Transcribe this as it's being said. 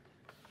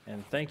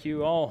And thank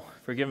you all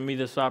for giving me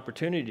this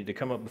opportunity to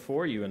come up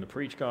before you and to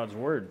preach God's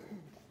Word.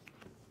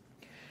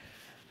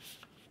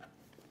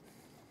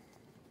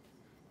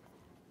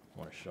 I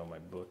want to show my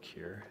book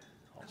here,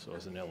 also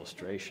as an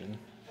illustration.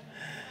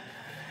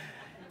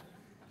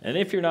 And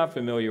if you're not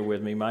familiar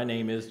with me, my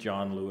name is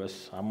John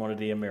Lewis. I'm one of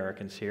the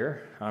Americans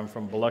here. I'm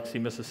from Biloxi,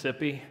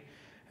 Mississippi.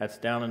 That's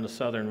down in the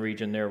southern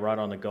region there, right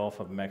on the Gulf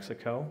of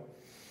Mexico.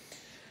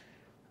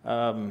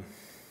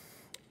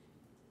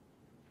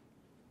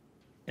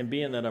 And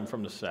being that I'm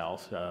from the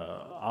South,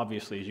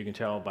 obviously, as you can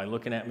tell by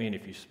looking at me, and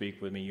if you speak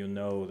with me, you'll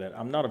know that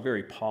I'm not a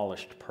very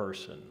polished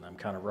person. I'm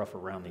kind of rough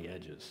around the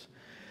edges.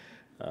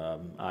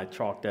 I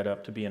chalk that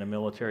up to being a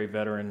military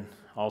veteran,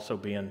 also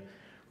being a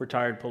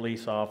retired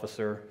police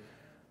officer.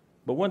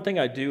 But one thing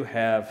I do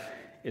have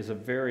is a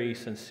very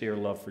sincere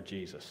love for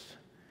Jesus.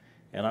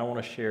 And I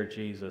want to share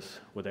Jesus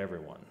with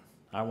everyone.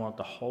 I want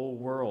the whole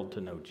world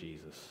to know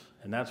Jesus.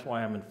 And that's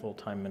why I'm in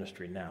full-time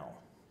ministry now.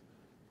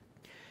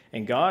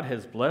 And God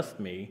has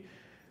blessed me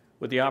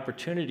with the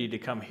opportunity to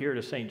come here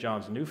to St.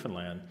 John's,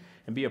 Newfoundland,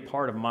 and be a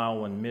part of Mile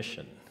One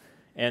Mission.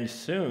 And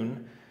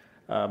soon,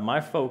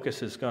 my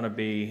focus is going to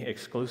be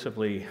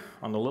exclusively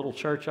on the little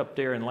church up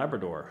there in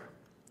Labrador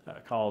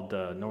called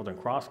Northern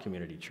Cross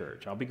Community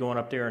Church. I'll be going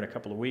up there in a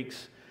couple of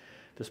weeks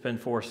to spend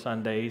 4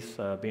 Sundays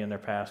being their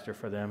pastor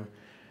for them,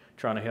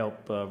 trying to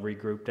help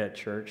regroup that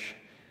church.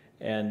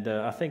 And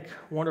I think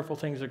wonderful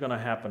things are going to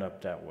happen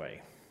up that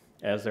way,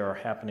 as they are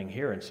happening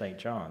here in St.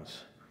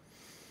 John's.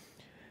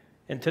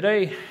 And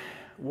today,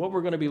 what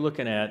we're going to be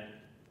looking at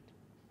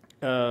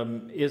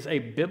is a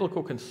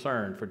biblical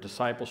concern for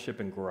discipleship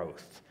and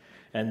growth.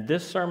 And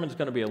this sermon is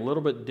going to be a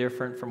little bit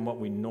different from what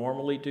we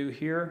normally do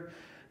here.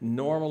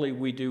 Normally,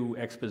 we do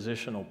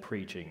expositional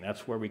preaching.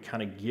 That's where we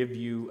kind of give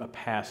you a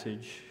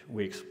passage,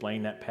 we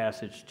explain that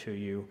passage to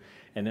you,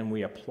 and then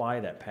we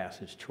apply that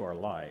passage to our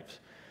lives.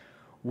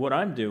 What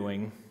I'm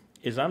doing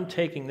is I'm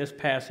taking this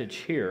passage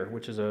here,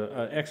 which is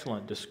an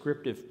excellent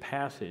descriptive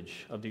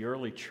passage of the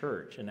early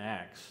church in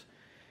Acts,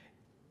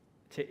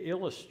 to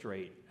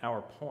illustrate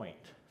our point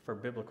for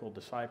biblical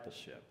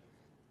discipleship.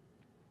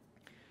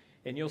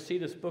 And you'll see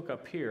this book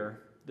up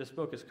here. This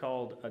book is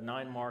called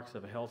 9 Marks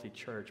of a Healthy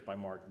Church by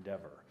Mark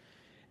Dever.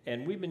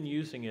 And we've been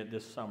using it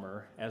this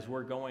summer as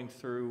we're going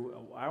through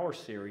our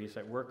series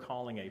that we're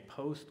calling a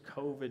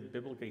post-COVID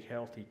biblically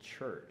healthy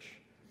church.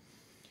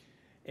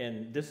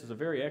 And this is a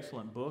very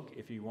excellent book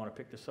if you want to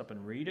pick this up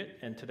and read it.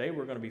 And today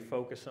we're going to be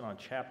focusing on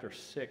chapter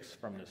 6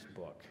 from this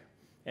book.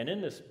 And in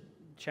this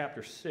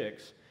chapter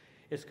 6,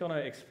 it's going to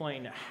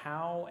explain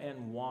how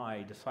and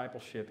why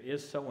discipleship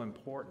is so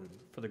important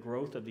for the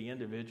growth of the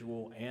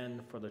individual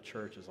and for the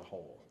church as a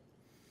whole.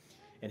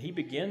 And he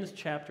begins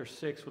chapter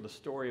 6 with a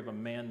story of a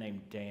man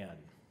named Dan.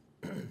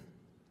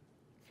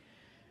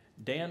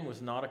 Dan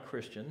was not a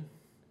Christian,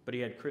 but he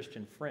had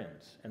Christian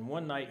friends. And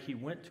one night he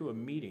went to a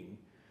meeting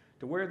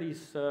to where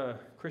these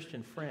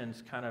Christian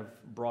friends kind of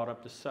brought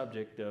up the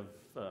subject of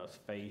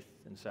faith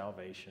and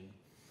salvation.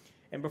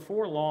 And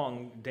before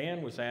long,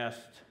 Dan was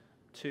asked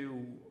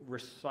to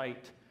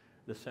recite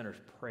the sinner's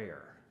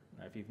prayer.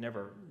 Now, if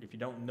you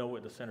don't know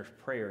what the sinner's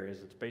prayer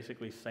is, it's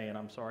basically saying,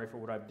 I'm sorry for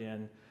what I've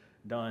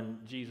done.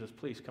 Jesus,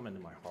 please come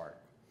into my heart.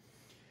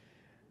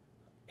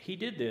 He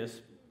did this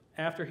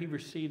after he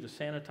received a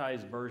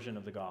sanitized version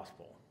of the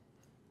gospel.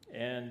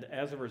 And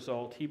as a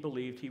result, he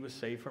believed he was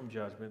saved from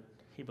judgment.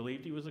 He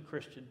believed he was a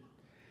Christian.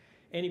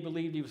 And he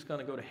believed he was going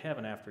to go to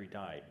heaven after he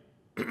died.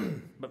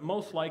 But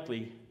most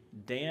likely,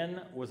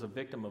 Dan was a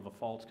victim of a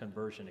false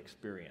conversion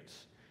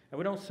experience. And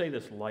we don't say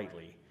this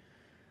lightly,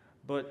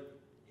 but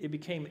it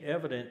became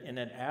evident in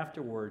that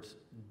afterwards,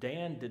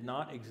 Dan did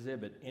not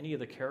exhibit any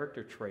of the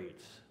character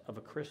traits of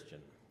a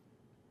Christian.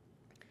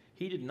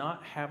 He did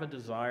not have a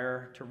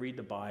desire to read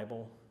the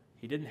Bible.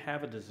 He didn't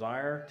have a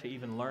desire to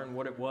even learn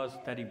what it was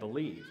that he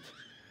believed.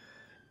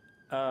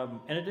 And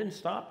it didn't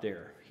stop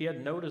there. He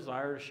had no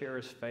desire to share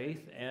his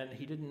faith, and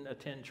he didn't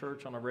attend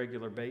church on a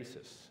regular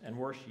basis. And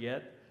worse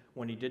yet,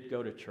 when he did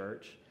go to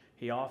church,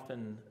 he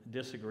often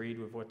disagreed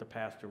with what the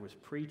pastor was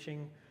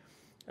preaching.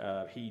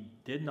 He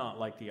did not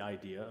like the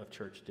idea of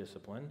church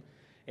discipline.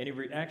 And he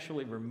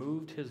actually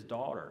removed his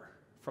daughter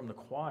from the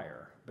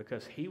choir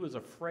because he was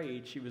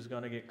afraid she was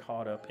going to get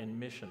caught up in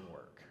mission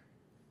work.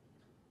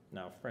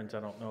 Now, friends, I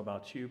don't know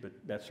about you, but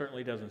that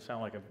certainly doesn't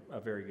sound like a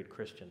very good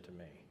Christian to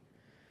me.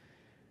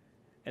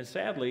 And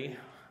sadly,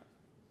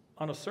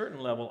 on a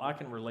certain level, I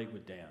can relate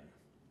with Dan.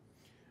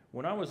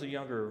 When I was a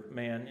younger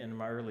man in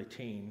my early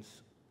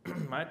teens,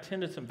 I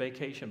attended some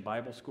vacation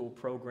Bible school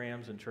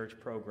programs and church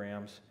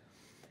programs,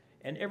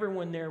 and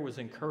everyone there was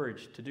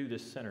encouraged to do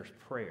this sinner's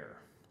prayer.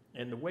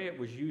 And the way it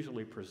was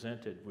usually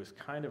presented was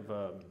kind of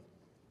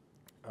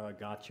a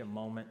gotcha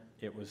moment.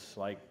 It was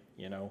like,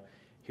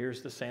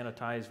 here's the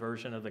sanitized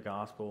version of the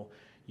gospel.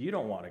 You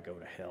don't want to go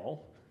to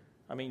hell.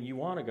 I mean, you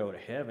want to go to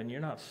heaven.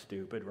 You're not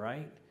stupid,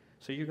 right?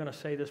 So you're going to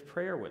say this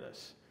prayer with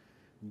us.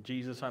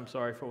 Jesus, I'm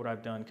sorry for what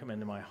I've done. Come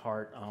into my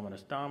heart.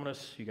 Ominous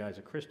Dominus. You guys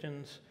are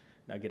Christians.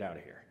 Now get out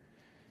of here.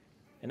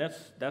 And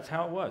that's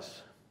how it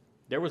was.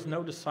 There was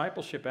no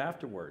discipleship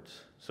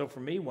afterwards. So for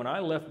me, when I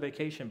left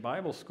Vacation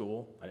Bible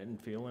School, I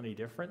didn't feel any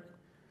different.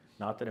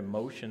 Not that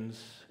emotions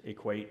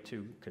equate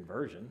to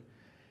conversion.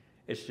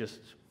 It's just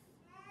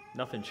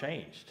nothing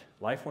changed.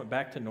 Life went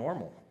back to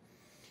normal.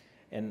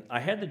 And I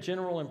had the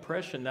general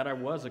impression that I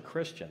was a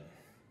Christian,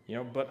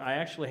 but I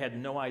actually had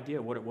no idea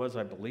what it was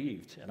I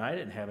believed. And I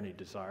didn't have any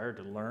desire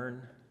to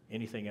learn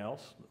anything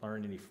else,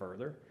 learn any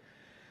further.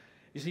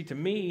 You see, to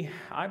me,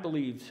 I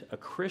believed a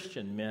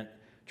Christian meant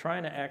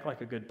trying to act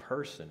like a good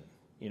person,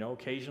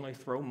 occasionally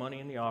throw money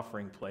in the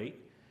offering plate,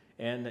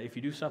 and if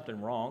you do something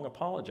wrong,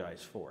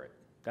 apologize for it.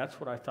 That's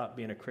what I thought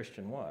being a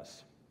Christian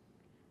was.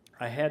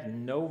 I had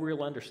no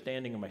real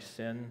understanding of my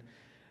sin.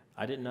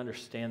 I didn't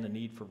understand the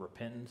need for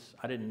repentance.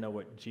 I didn't know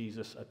what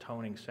Jesus'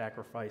 atoning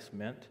sacrifice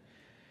meant.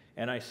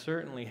 And I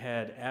certainly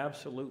had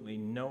absolutely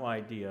no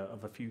idea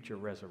of a future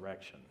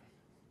resurrection.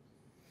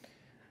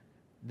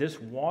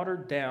 This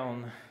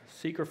watered-down,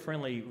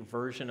 seeker-friendly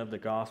version of the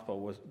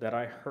gospel that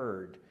I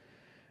heard,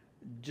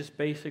 just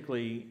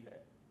basically,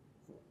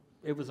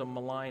 it was a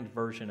maligned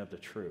version of the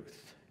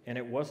truth. And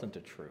it wasn't the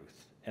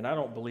truth. And I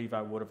don't believe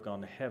I would have gone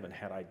to heaven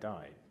had I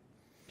died.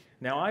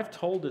 Now, I've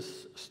told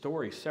this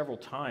story several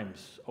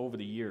times over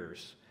the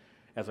years.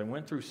 As I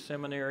went through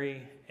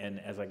seminary and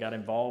as I got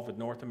involved with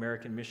North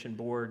American Mission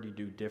Board, you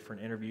do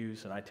different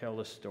interviews, and I tell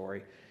this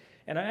story.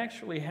 And I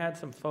actually had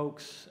some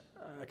folks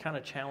kind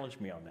of challenge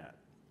me on that.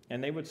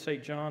 And they would say,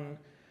 John,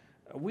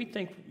 we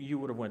think you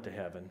would have went to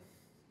heaven,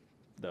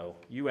 though.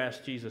 You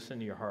asked Jesus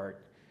into your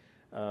heart.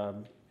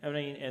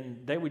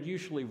 And they would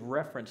usually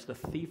reference the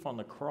thief on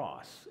the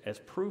cross as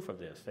proof of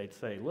this. They'd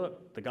say,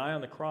 look, the guy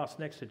on the cross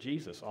next to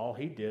Jesus, all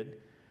he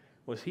did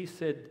was he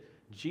said,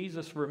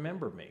 Jesus,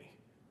 remember me.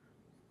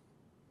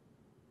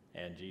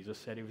 And Jesus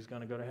said he was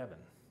going to go to heaven.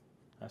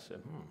 I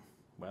said,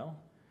 well,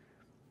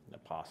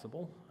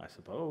 possible, I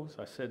suppose.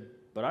 I said,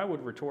 but I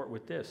would retort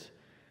with this.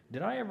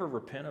 Did I ever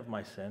repent of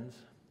my sins?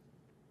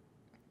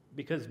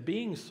 Because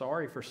being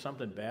sorry for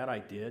something bad I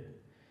did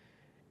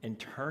and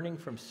turning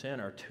from sin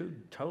are two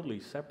totally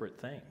separate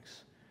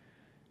things.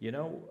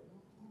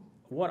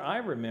 What I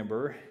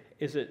remember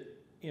is that,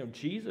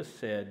 Jesus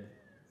said,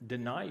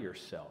 deny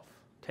yourself,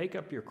 take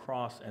up your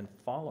cross and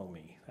follow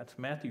me. That's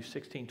Matthew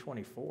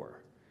 16:24.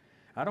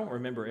 I don't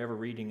remember ever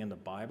reading in the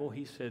Bible,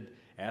 he said,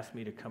 ask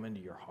me to come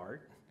into your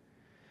heart.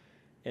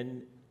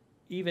 And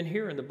even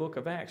here in the book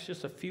of Acts,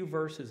 just a few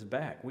verses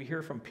back, we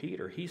hear from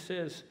Peter. He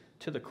says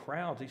to the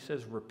crowds, he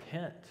says,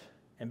 repent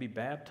and be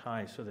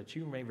baptized so that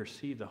you may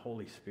receive the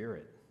Holy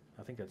Spirit.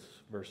 I think that's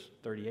verse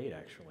 38,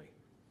 actually.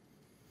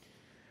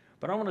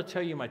 But I want to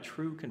tell you my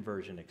true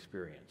conversion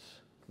experience,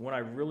 when I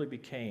really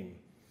became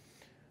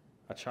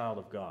a child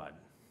of God,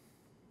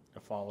 a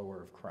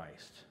follower of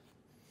Christ.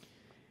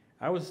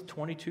 I was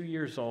 22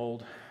 years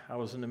old. I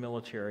was in the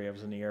military. I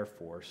was in the Air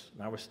Force.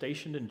 And I was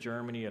stationed in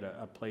Germany at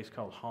a place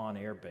called Hahn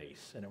Air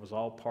Base. And it was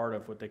all part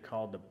of what they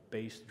called the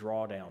base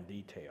drawdown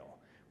detail.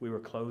 We were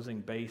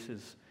closing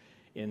bases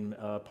in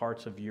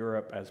parts of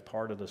Europe as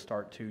part of the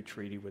START II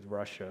treaty with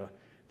Russia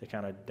to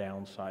kind of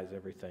downsize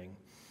everything.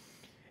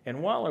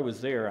 And while I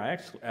was there,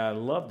 I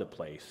loved the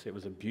place. It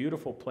was a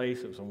beautiful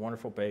place. It was a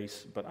wonderful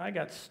base. But I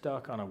got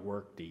stuck on a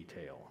work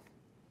detail.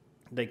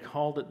 They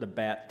called it the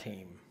BAT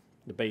team,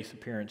 the base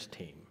appearance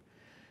team.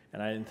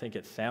 And I didn't think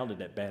it sounded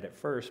that bad at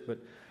first, but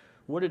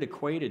what it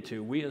equated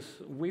to,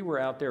 we were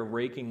out there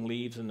raking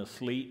leaves in the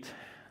sleet.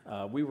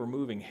 We were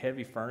moving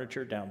heavy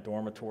furniture down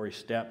dormitory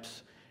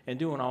steps and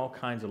doing all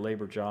kinds of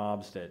labor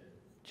jobs that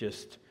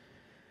just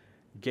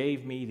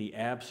gave me the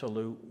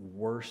absolute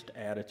worst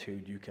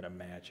attitude you can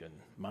imagine.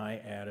 My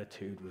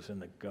attitude was in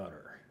the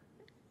gutter.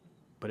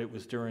 But it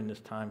was during this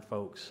time,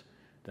 folks,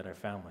 that I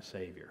found my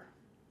Savior.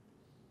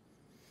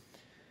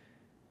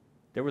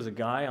 There was a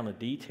guy on the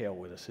detail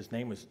with us. His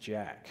name was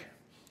Jack.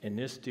 And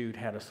this dude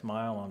had a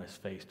smile on his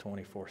face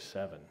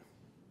 24/7,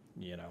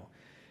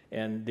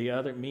 And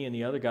me and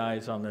the other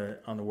guys on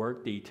the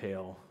work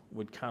detail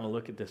would kind of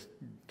look at this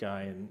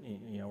guy and,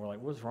 we're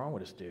like, what's wrong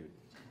with this dude?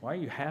 Why are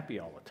you happy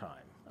all the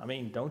time?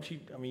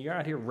 You're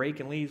out here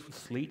raking leaves with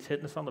sleets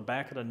hitting us on the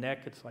back of the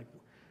neck. It's like,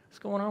 what's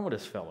going on with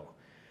this fellow?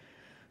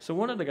 So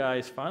one of the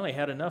guys finally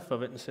had enough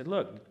of it and said,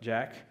 look,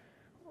 Jack,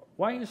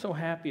 why are you so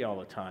happy all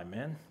the time,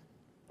 man?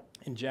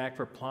 And Jack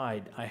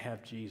replied, I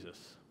have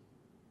Jesus.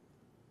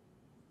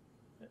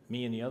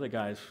 Me and the other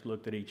guys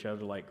looked at each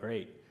other like,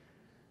 great.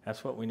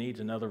 That's what we need,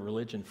 is another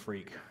religion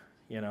freak,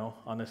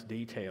 on this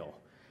detail,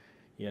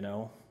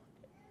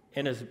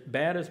 And as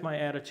bad as my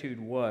attitude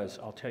was,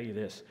 I'll tell you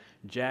this,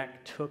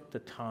 Jack took the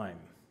time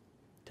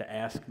to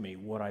ask me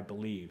what I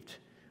believed,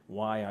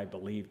 why I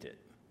believed it.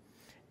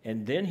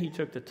 And then he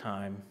took the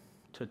time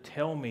to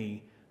tell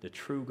me the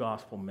true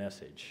gospel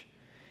message.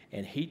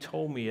 And he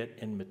told me it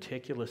in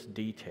meticulous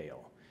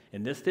detail.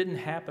 And this didn't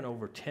happen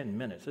over 10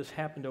 minutes. This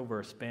happened over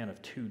a span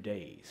of 2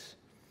 days.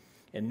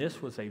 And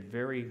this was a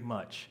very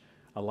much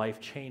a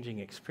life-changing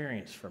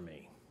experience for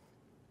me.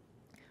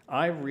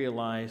 I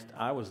realized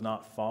I was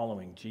not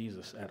following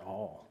Jesus at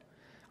all.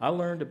 I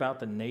learned about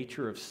the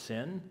nature of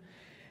sin,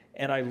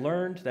 and I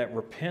learned that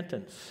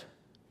repentance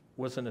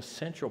was an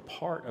essential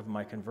part of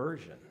my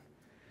conversion.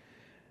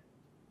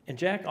 And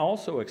Jack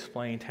also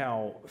explained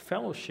how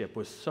fellowship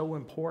was so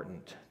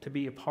important, to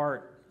be a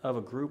part of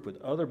a group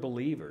with other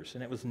believers,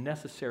 and it was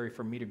necessary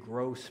for me to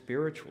grow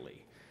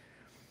spiritually.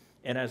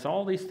 And as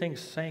all these things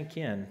sank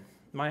in,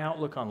 my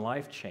outlook on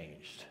life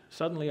changed.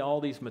 Suddenly, all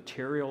these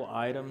material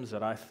items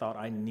that I thought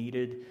I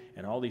needed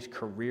and all these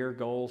career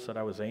goals that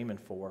I was aiming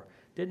for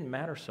didn't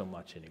matter so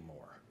much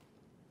anymore.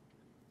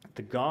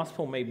 The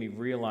gospel made me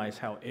realize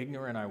how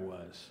ignorant I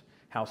was,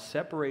 how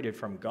separated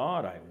from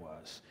God I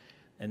was,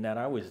 and that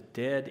I was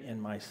dead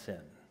in my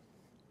sin.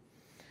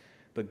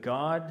 But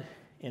God,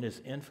 in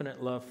his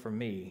infinite love for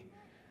me,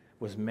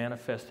 was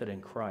manifested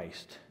in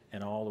Christ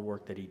and all the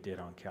work that he did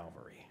on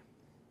Calvary.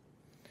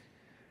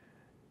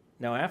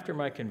 Now, after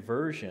my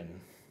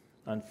conversion,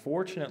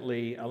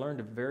 unfortunately, I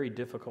learned a very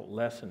difficult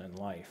lesson in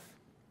life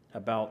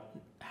about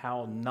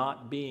how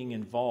not being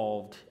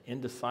involved in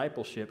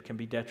discipleship can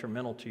be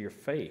detrimental to your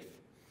faith.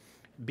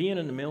 Being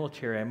in the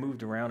military, I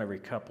moved around every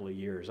couple of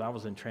years. I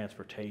was in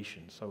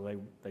transportation, so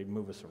they'd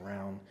move us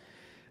around.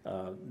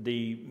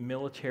 The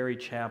military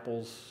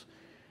chapels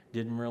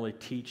didn't really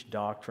teach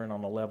doctrine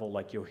on a level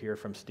like you'll hear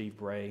from Steve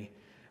Bray.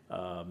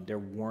 There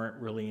weren't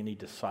really any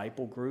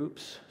disciple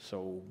groups,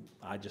 so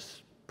I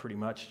just pretty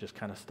much just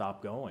kind of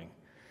stopped going.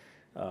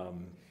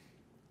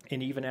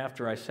 And even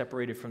after I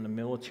separated from the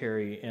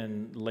military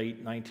in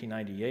late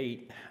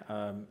 1998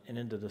 and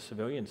into the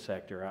civilian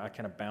sector, I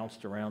kind of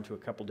bounced around to a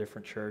couple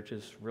different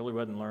churches, really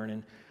wasn't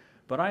learning,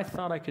 but I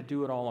thought I could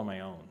do it all on my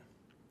own.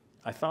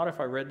 I thought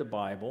if I read the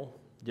Bible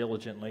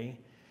diligently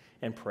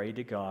and prayed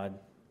to God,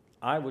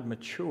 I would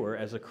mature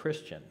as a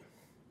Christian.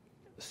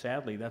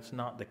 Sadly, that's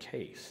not the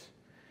case.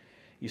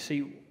 You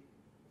see,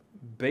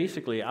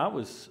 basically, I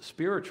was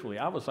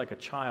like a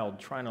child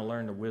trying to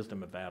learn the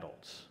wisdom of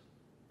adults.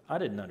 I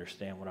didn't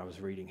understand what I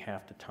was reading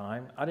half the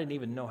time. I didn't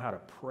even know how to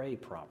pray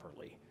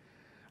properly.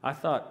 I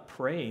thought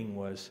praying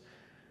was,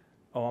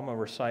 I'm going to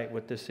recite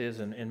what this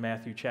is in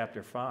Matthew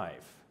chapter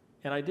 5.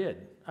 And I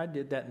did. I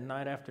did that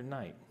night after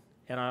night.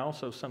 And I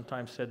also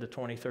sometimes said the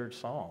 23rd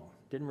Psalm.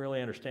 Didn't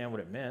really understand what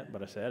it meant,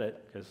 but I said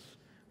it because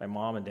my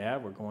mom and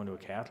dad were going to a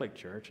Catholic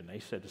church, and they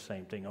said the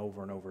same thing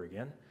over and over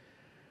again.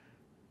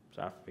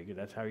 So I figured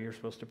that's how you're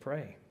supposed to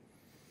pray.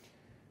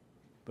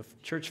 But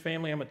church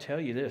family, I'm going to tell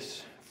you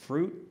this.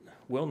 Fruit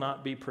will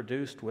not be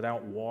produced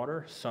without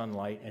water,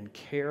 sunlight, and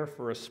care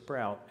for a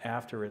sprout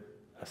after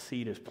a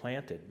seed is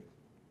planted.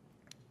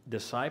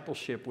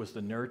 Discipleship was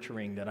the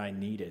nurturing that I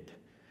needed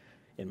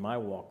in my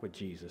walk with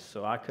Jesus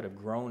so I could have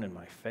grown in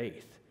my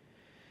faith.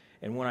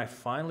 And when I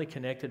finally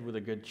connected with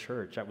a good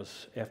church, that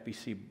was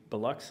FBC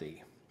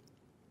Biloxi,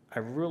 I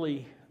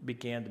really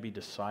began to be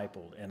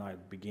discipled and I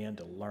began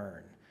to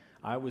learn.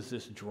 I was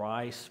this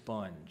dry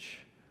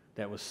sponge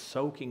that was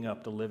soaking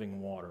up the living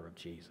water of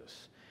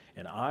Jesus.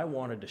 And I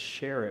wanted to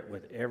share it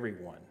with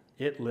everyone.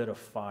 It lit a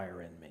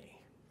fire in me.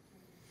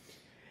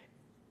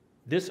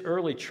 This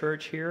early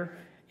church here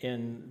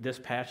in this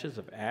passage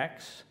of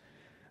Acts,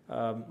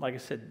 like I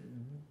said,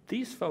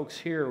 these folks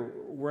here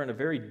were in a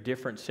very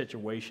different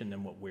situation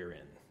than what we're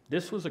in.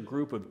 This was a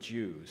group of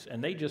Jews,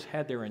 and they just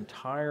had their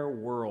entire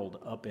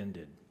world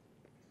upended.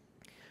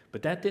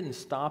 But that didn't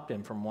stop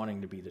them from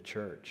wanting to be the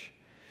church.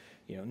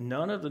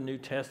 None of the New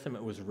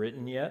Testament was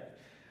written yet.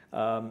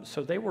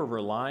 So they were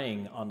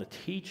relying on the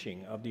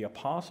teaching of the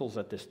apostles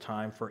at this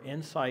time for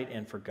insight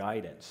and for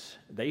guidance.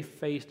 They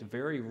faced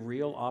very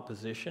real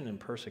opposition and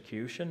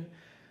persecution,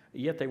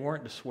 yet they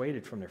weren't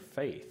dissuaded from their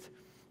faith.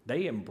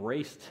 They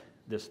embraced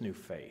this new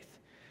faith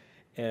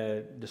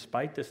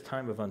despite this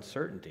time of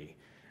uncertainty.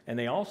 And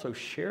they also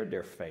shared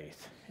their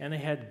faith, and they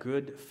had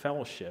good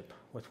fellowship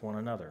with one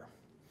another.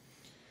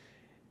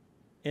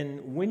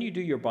 And when you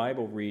do your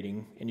Bible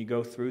reading and you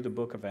go through the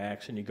book of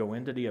Acts and you go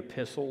into the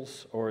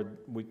epistles or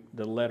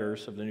the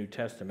letters of the New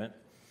Testament,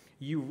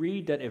 you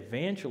read that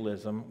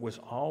evangelism was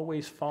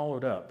always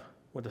followed up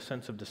with a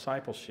sense of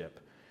discipleship,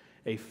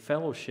 a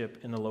fellowship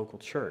in the local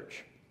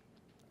church.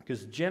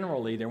 Because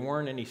generally there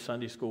weren't any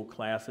Sunday school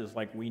classes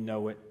like we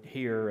know it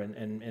here and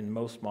in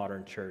most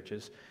modern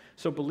churches.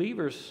 So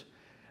believers,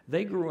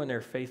 they grew in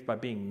their faith by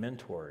being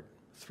mentored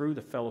through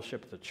the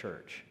fellowship of the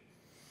church.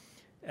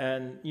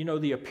 And,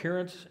 the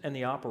appearance and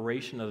the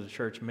operation of the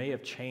church may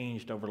have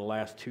changed over the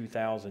last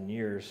 2,000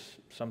 years,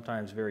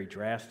 sometimes very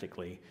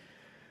drastically.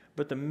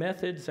 But the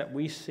methods that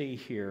we see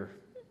here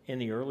in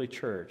the early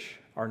church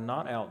are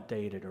not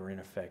outdated or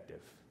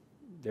ineffective.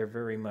 They're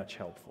very much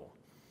helpful.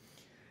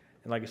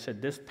 And like I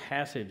said, this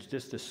passage,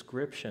 this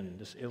description,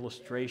 this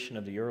illustration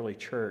of the early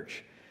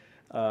church,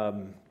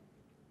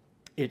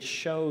 it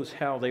shows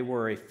how they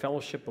were a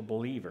fellowship of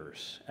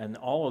believers, and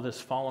all of this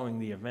following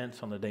the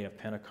events on the day of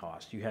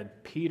Pentecost. You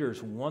had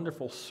Peter's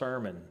wonderful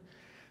sermon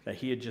that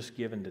he had just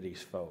given to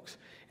these folks,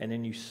 and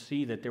then you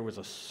see that there was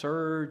a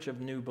surge of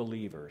new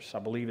believers. I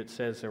believe it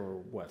says there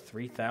were,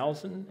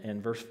 3,000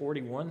 in verse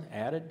 41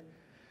 added?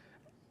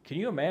 Can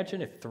you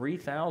imagine if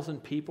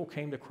 3,000 people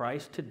came to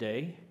Christ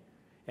today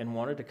and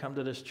wanted to come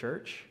to this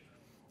church?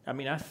 I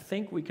mean, I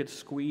think we could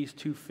squeeze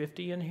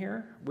 250 in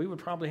here. We would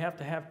probably have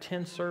to have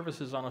 10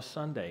 services on a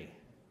Sunday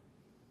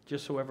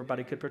just so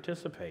everybody could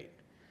participate.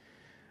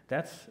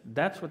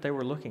 That's what they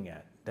were looking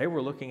at. They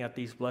were looking at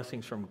these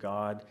blessings from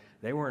God.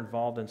 They were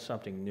involved in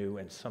something new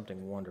and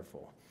something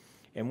wonderful.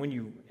 And when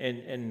you,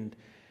 and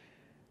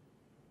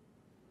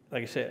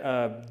like I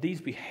said,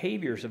 these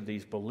behaviors of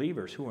these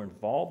believers who were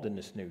involved in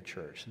this new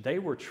church, they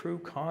were true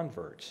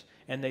converts,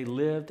 and they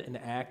lived and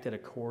acted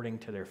according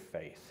to their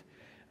faith.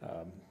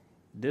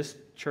 This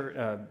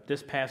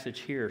passage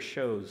here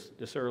shows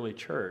this early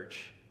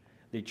church.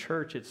 The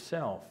church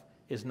itself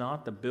is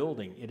not the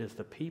building, it is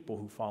the people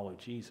who follow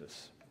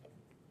Jesus.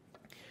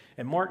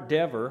 And Mark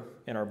Dever,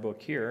 in our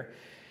book here,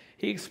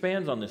 he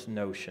expands on this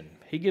notion.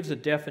 He gives a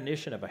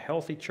definition of a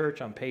healthy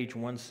church on page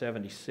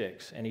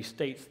 176, and he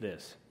states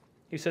this.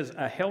 He says,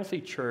 a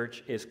healthy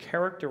church is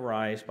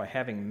characterized by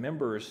having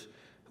members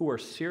who are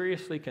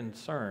seriously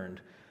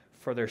concerned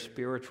for their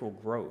spiritual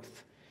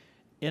growth.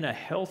 In a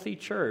healthy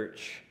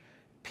church,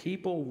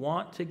 people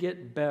want to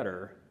get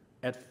better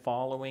at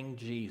following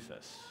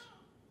Jesus.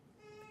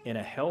 In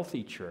a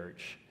healthy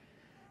church,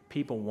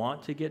 people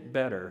want to get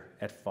better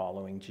at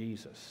following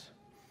Jesus.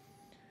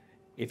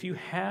 If you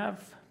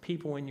have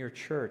people in your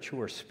church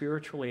who are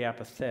spiritually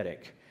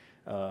apathetic,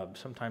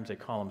 sometimes they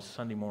call them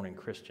Sunday morning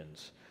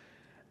Christians,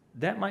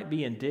 that might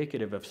be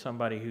indicative of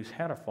somebody who's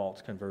had a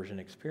false conversion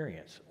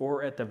experience,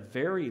 or at the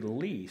very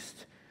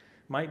least,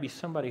 might be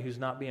somebody who's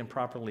not being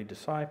properly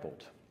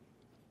discipled.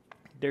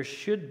 There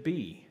should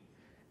be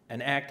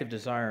an active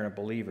desire in a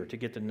believer to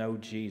get to know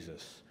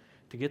Jesus,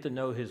 to get to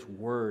know his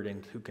word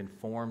and to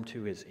conform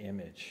to his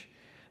image.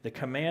 The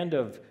command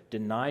of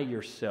deny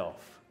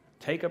yourself,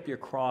 take up your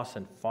cross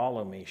and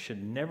follow me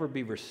should never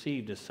be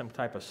received as some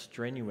type of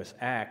strenuous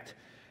act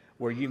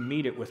where you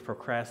meet it with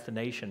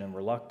procrastination and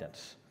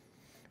reluctance.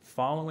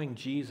 Following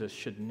Jesus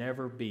should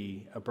never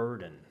be a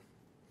burden.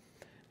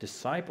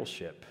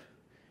 Discipleship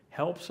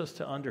helps us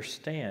to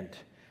understand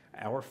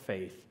our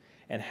faith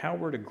and how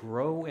we're to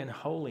grow in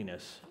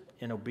holiness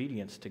in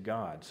obedience to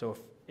God. So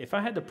if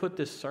I had to put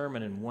this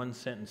sermon in one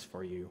sentence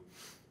for you,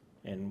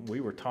 and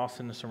we were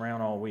tossing this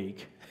around all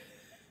week,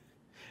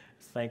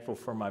 thankful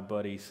for my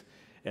buddies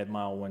at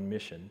Mile One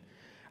Mission,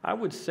 I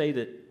would say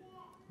that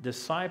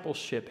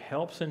discipleship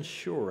helps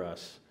ensure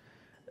us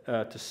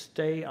to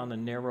stay on the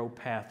narrow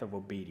path of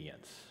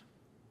obedience.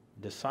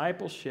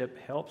 Discipleship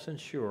helps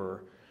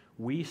ensure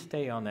we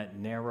stay on that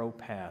narrow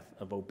path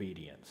of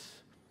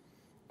obedience.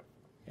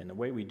 And the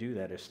way we do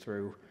that is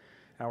through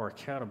our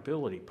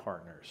accountability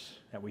partners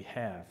that we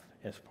have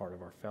as part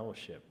of our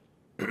fellowship.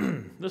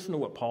 Listen to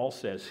what Paul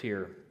says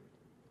here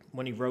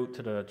when he wrote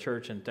to the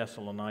church in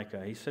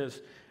Thessalonica. He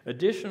says,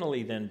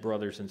 additionally then,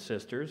 brothers and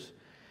sisters,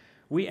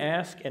 we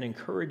ask and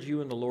encourage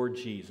you in the Lord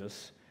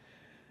Jesus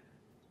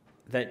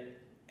that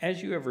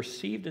as you have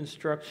received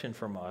instruction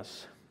from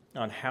us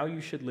on how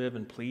you should live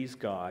and please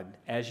God,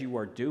 as you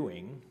are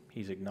doing,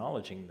 he's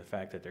acknowledging the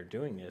fact that they're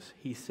doing this,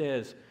 he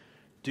says,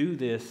 do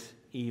this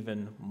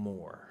even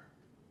more.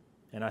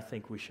 And I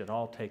think we should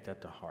all take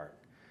that to heart.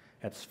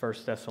 That's 1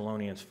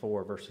 Thessalonians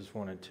 4, verses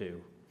 1 and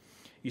 2.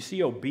 You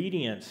see,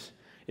 obedience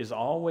is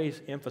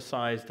always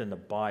emphasized in the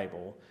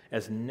Bible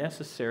as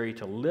necessary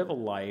to live a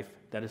life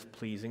that is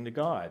pleasing to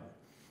God.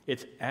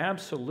 It's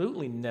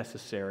absolutely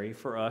necessary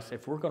for us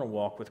if we're going to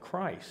walk with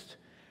Christ.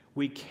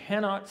 We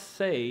cannot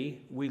say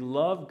we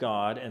love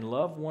God and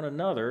love one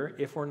another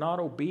if we're not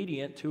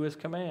obedient to his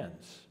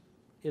commands.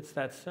 It's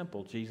that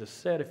simple. Jesus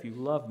said, if you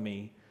love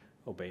me,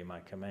 obey my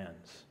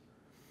commands.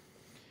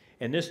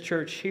 And this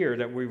church here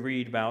that we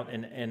read about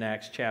in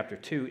Acts chapter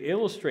 2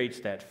 illustrates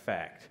that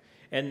fact.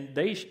 And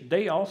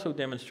they also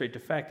demonstrate the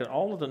fact that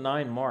all of the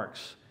 9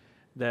 marks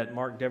that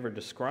Mark Dever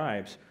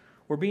describes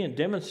were being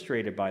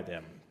demonstrated by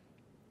them.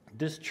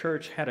 This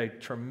church had a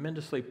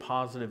tremendously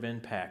positive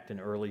impact in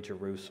early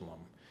Jerusalem.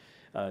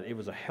 It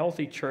was a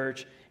healthy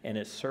church, and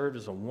it served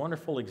as a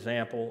wonderful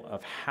example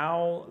of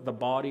how the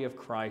body of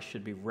Christ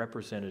should be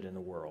represented in the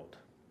world.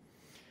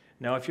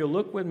 Now, if you'll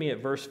look with me at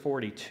verse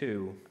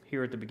 42,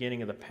 here at the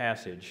beginning of the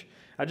passage,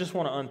 I just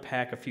want to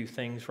unpack a few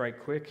things right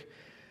quick.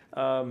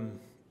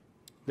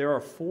 There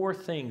are 4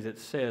 things it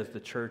says the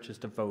church is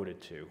devoted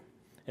to.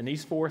 And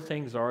these 4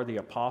 things are the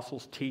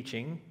apostles'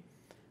 teaching,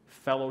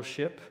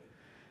 fellowship,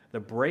 the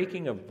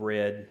breaking of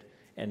bread,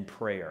 and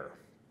prayer.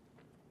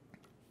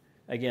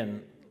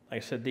 Again, like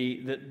I said,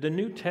 the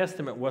New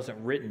Testament wasn't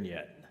written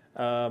yet.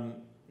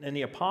 And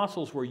the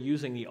apostles were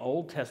using the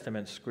Old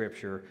Testament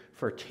scripture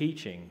for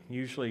teaching,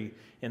 usually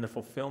in the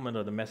fulfillment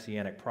of the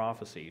messianic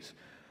prophecies.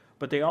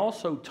 But they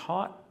also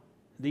taught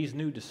these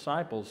new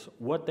disciples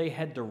what they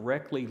had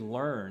directly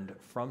learned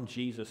from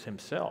Jesus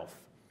himself.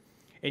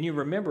 And you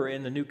remember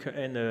in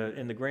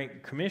the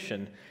Great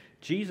Commission,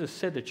 Jesus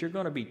said that you're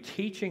going to be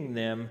teaching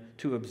them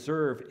to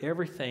observe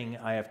everything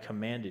I have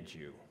commanded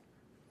you.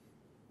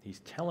 He's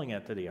telling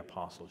that to the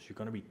apostles. You're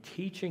going to be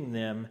teaching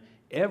them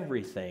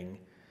everything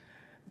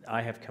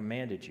I have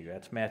commanded you.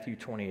 That's Matthew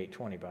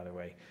 28:20, by the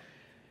way.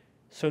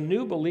 So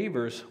new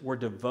believers were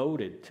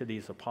devoted to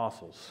these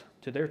apostles,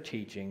 to their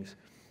teachings,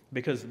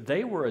 because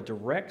they were a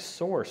direct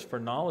source for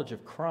knowledge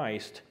of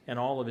Christ and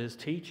all of his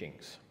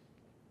teachings.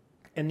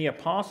 And the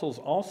apostles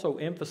also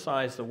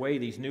emphasized the way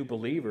these new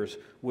believers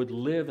would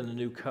live in the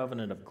new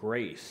covenant of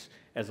grace,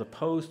 as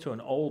opposed to an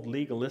old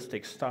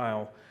legalistic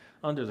style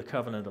under the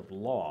covenant of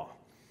law.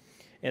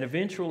 And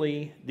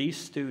eventually, these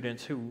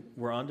students who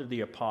were under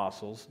the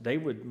apostles, they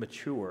would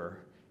mature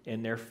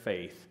in their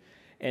faith,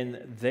 and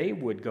they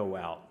would go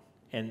out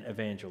and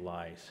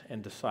evangelize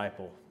and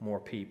disciple more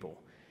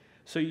people.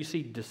 So you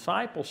see,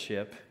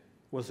 discipleship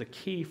was a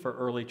key for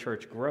early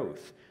church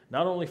growth,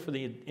 not only for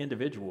the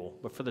individual,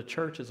 but for the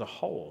church as a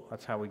whole.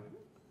 That's how we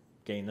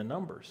gain the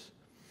numbers.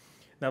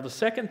 Now, the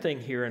second thing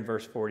here in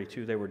verse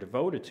 42 they were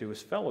devoted to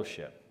is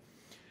fellowship.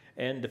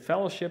 And the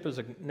fellowship is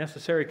a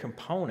necessary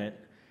component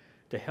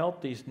to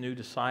help these new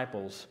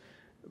disciples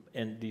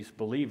and these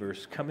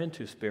believers come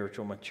into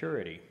spiritual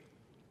maturity.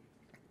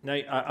 Now,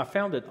 I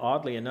found it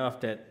oddly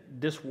enough that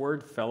this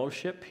word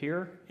fellowship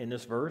here in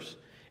this verse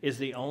is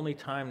the only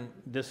time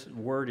this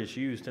word is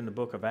used in the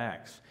book of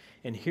Acts.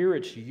 And here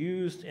it's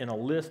used in a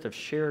list of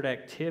shared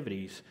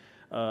activities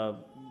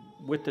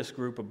with this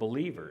group of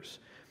believers.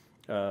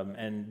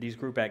 And these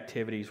group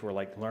activities were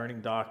like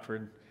learning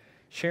doctrine,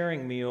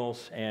 sharing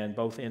meals, and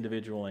both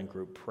individual and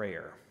group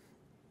prayer.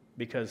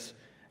 Because,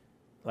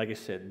 like I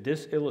said,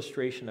 this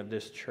illustration of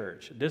this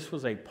church, this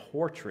was a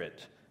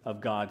portrait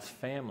of God's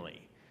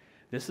family.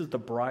 This is the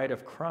bride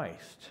of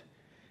Christ.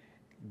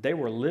 They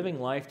were living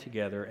life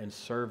together and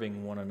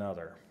serving one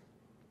another.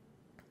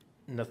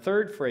 And the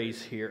third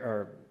phrase here,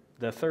 or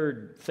the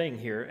third thing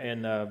here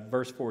in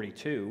verse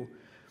 42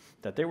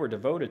 that they were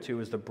devoted to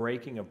is the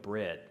breaking of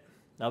bread.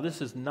 Now,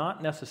 this is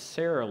not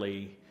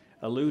necessarily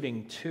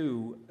alluding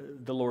to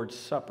the Lord's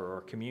Supper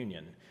or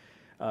communion.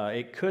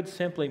 It could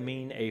simply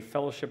mean a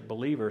fellowship of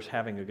believers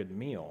having a good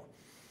meal.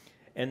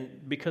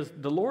 And because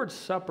the Lord's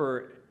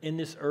Supper in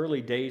this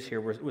early days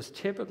here was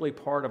typically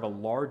part of a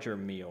larger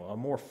meal, a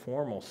more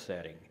formal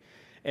setting.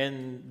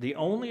 And the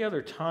only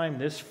other time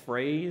this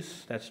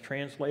phrase that's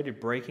translated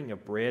breaking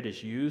of bread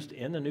is used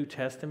in the New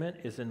Testament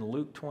is in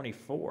Luke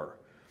 24.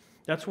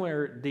 That's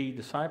where the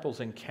disciples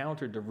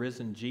encountered the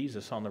risen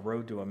Jesus on the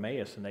road to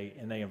Emmaus, and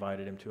they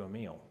invited him to a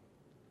meal.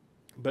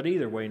 But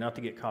either way, not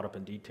to get caught up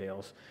in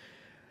details,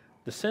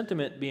 the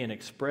sentiment being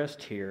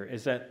expressed here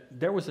is that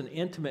there was an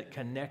intimate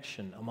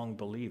connection among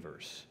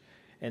believers.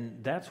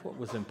 And that's what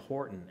was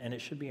important, and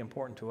it should be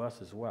important to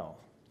us as well.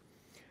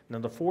 Now,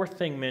 the fourth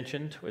thing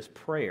mentioned was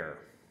prayer.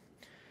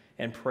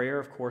 And prayer,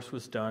 of course,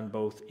 was done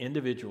both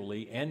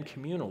individually and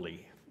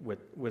communally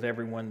with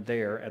everyone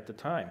there at the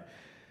time.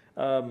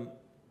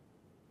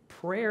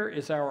 Prayer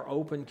is our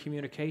open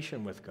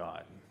communication with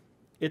God.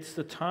 It's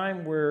the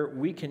time where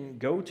we can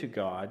go to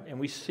God and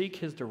we seek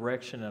his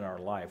direction in our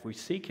life. We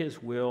seek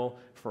his will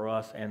for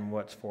us and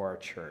what's for our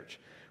church.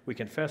 We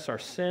confess our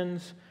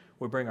sins,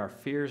 we bring our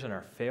fears and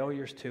our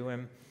failures to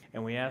him,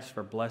 and we ask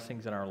for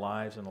blessings in our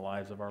lives and the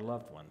lives of our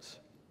loved ones.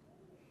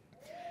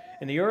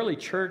 And the early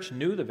church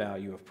knew the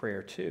value of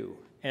prayer too.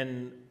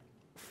 And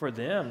for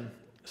them,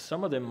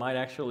 some of them might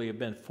actually have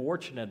been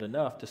fortunate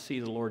enough to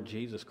see the Lord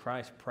Jesus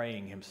Christ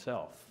praying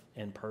himself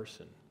in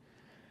person.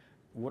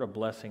 What a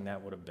blessing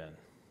that would have been.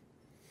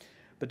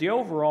 But the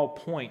overall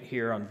point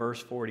here on verse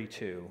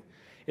 42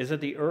 is that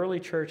the early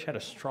church had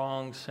a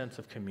strong sense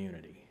of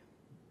community.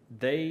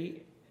 The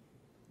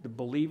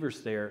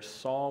believers there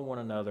saw one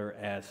another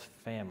as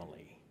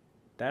family.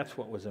 That's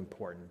what was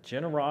important.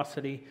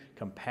 Generosity,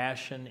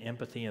 compassion,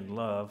 empathy, and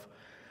love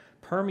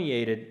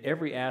permeated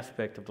every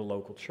aspect of the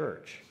local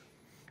church.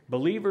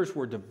 Believers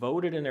were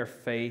devoted in their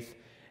faith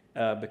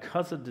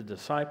because of the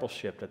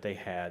discipleship that they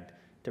had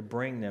to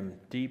bring them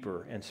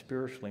deeper and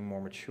spiritually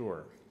more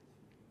mature.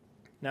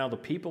 Now, the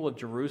people of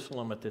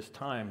Jerusalem at this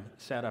time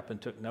sat up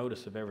and took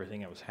notice of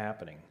everything that was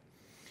happening.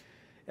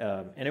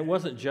 And it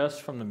wasn't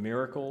just from the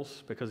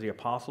miracles, because the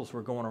apostles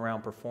were going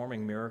around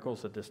performing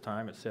miracles at this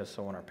time. It says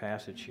so in our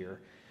passage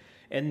here.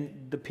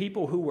 And the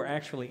people who were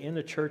actually in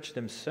the church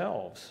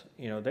themselves,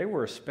 they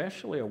were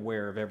especially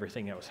aware of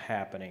everything that was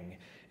happening.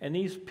 And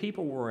these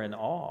people were in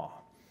awe.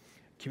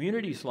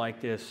 Communities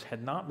like this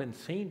had not been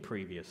seen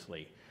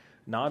previously,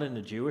 not in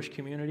the Jewish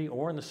community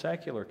or in the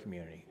secular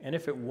community. And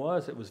if it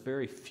was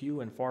very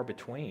few and far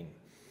between.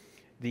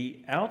 The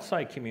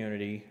outside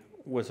community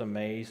was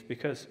amazed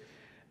because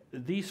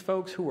these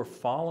folks who were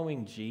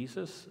following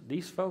Jesus,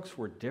 these folks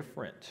were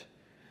different.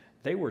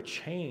 They were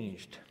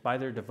changed by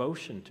their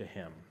devotion to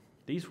him.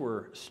 These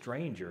were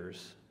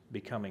strangers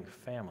becoming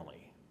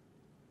family.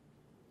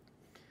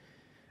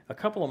 A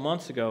couple of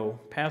months ago,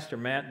 Pastor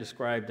Matt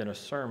described in a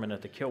sermon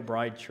at the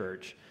Kilbride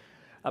Church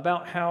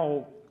about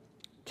how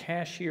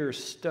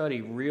cashiers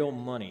study real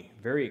money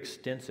very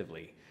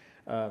extensively,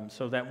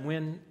 so that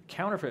when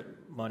counterfeit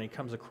money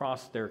comes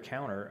across their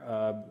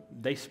counter,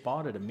 they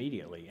spot it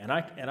immediately. And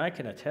I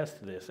can attest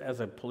to this. As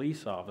a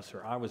police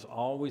officer, I was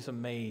always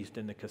amazed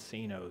in the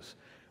casinos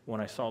when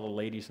I saw the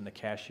ladies in the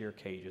cashier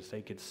cages.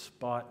 They could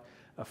spot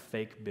a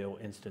fake bill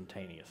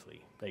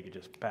instantaneously. They could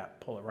just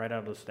pull it right out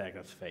of the stack.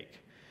 That's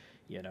fake,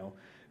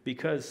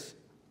 because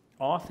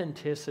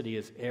Authenticity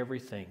is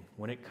everything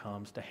when it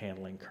comes to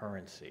handling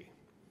currency.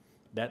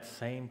 That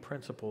same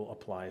principle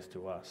applies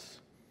to us.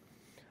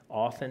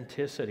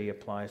 Authenticity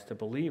applies to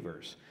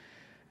believers.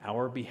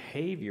 Our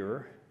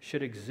behavior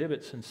should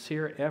exhibit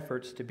sincere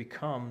efforts to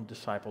become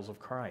disciples of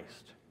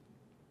Christ.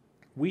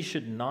 We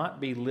should not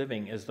be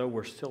living as though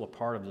we're still a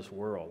part of this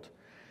world.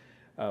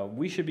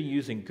 We should be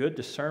using good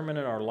discernment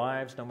in our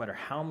lives, no matter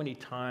how many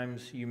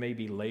times you may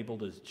be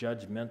labeled as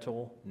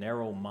judgmental,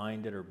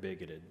 narrow-minded, or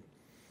bigoted.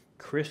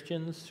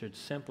 Christians should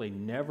simply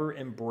never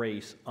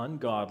embrace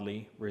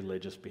ungodly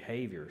religious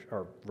behaviors,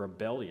 or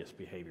rebellious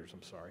behaviors,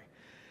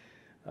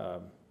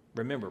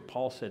 Remember,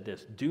 Paul said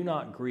this, "Do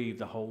not grieve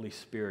the Holy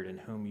Spirit in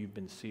whom you've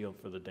been sealed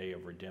for the day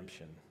of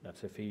redemption."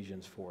 That's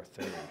Ephesians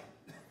 4:30.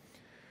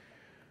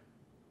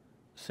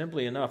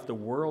 Simply enough, the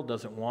world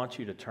doesn't want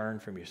you to turn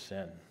from your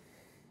sin.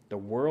 The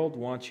world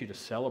wants you to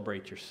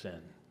celebrate your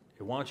sin.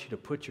 It wants you to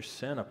put your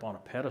sin up on a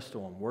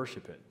pedestal and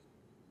worship it.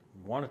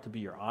 You want it to be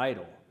your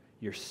idol.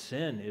 Your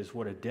sin is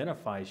what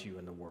identifies you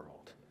in the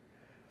world.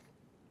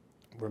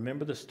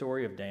 Remember the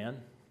story of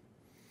Dan?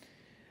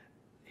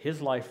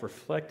 His life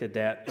reflected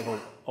that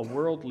of a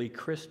worldly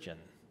Christian.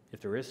 If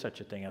there is such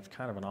a thing, that's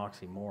kind of an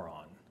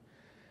oxymoron.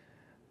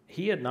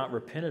 He had not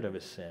repented of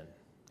his sin.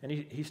 And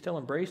he still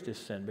embraced his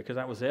sin because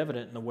that was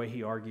evident in the way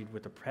he argued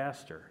with the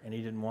pastor, and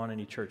he didn't want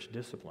any church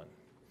discipline.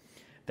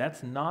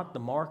 That's not the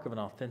mark of an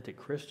authentic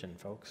Christian,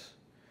 folks.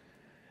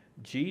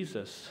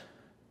 Jesus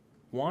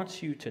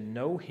wants you to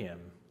know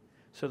him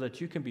so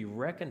that you can be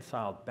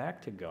reconciled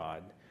back to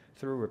God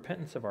through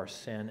repentance of our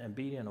sin and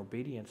be in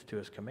obedience to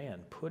his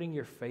command. Putting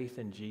your faith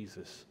in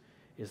Jesus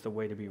is the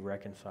way to be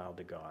reconciled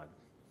to God.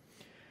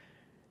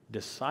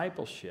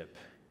 Discipleship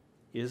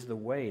is the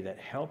way that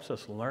helps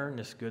us learn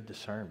this good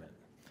discernment.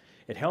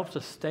 It helps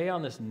us stay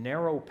on this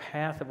narrow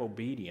path of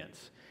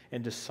obedience.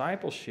 And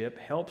discipleship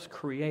helps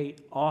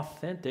create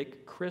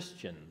authentic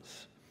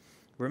Christians.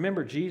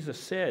 Remember, Jesus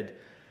said,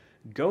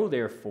 "Go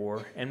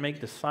therefore and make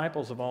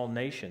disciples of all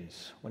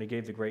nations," when he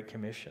gave the Great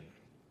Commission.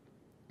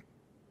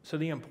 So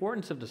the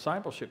importance of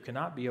discipleship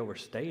cannot be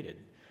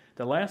overstated.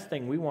 The last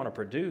thing we want to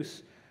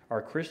produce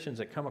are Christians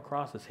that come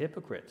across as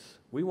hypocrites.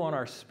 We want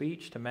our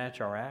speech to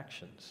match our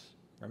actions.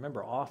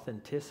 Remember,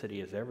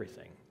 authenticity is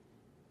everything.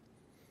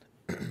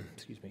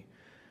 Excuse me.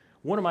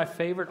 One of my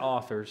favorite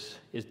authors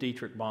is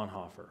Dietrich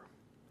Bonhoeffer.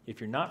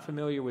 If you're not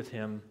familiar with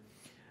him,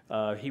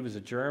 he was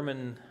a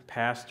German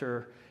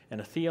pastor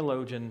and a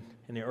theologian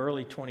in the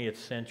early 20th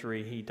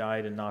century. He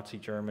died in Nazi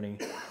Germany,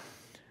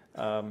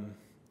 and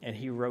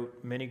he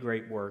wrote many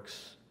great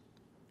works.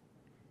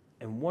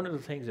 And one of the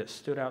things that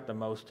stood out the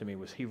most to me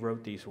was he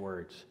wrote these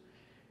words.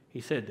 He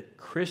said,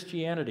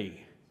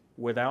 "Christianity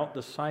without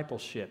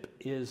discipleship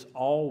is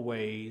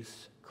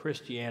always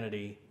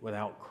Christianity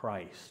without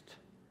Christ."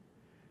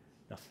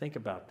 Now think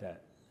about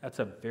that. That's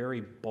a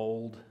very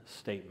bold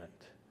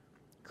statement.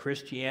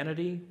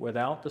 Christianity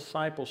without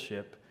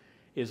discipleship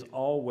is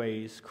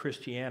always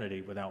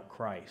Christianity without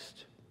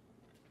Christ.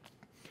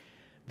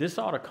 This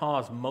ought to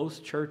cause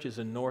most churches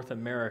in North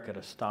America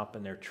to stop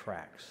in their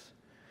tracks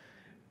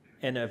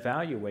and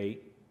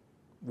evaluate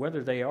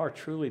whether they are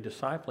truly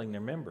discipling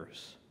their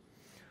members.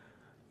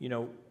 You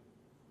know,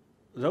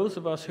 those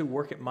of us who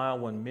work at Mile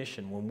One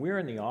Mission, when we're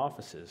in the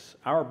offices,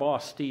 our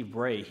boss, Steve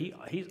Bray,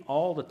 he's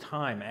all the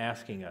time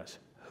asking us,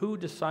 who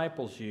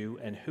disciples you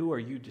and who are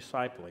you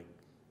discipling?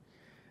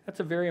 That's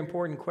a very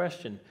important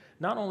question,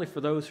 not only for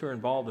those who are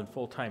involved in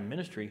full-time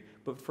ministry,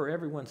 but for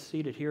everyone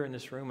seated here in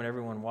this room and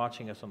everyone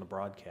watching us on the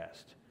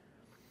broadcast.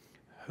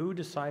 Who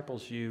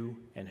disciples you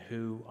and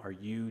who are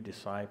you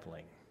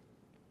discipling?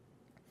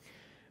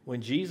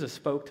 When Jesus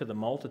spoke to the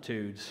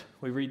multitudes,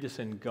 we read this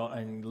in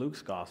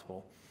Luke's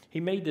gospel,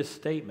 he made this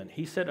statement.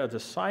 He said, "A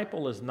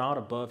disciple is not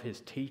above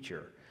his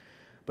teacher,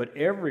 but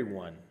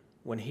everyone,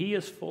 when he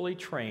is fully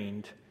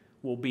trained,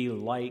 will be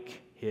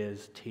like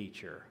his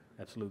teacher."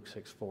 That's Luke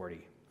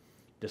 6:40.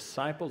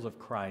 Disciples of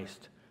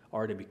Christ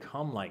are to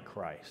become like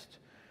Christ,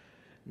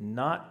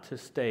 not to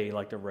stay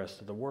like the rest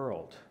of the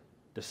world.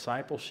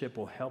 Discipleship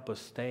will help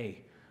us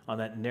stay on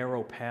that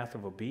narrow path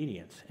of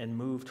obedience and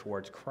move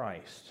towards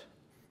Christ.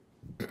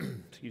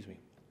 Excuse me.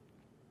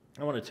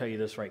 I want to tell you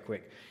this right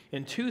quick.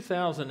 In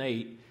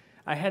 2008,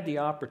 I had the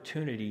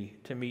opportunity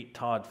to meet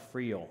Todd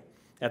Friel.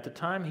 At the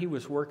time, he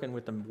was working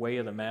with the Way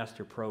of the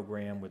Master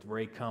program with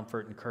Ray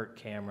Comfort and Kurt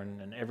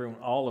Cameron, and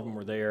everyone, all of them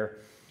were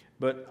there.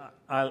 But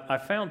I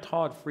found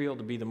Todd Friel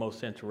to be the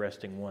most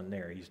interesting one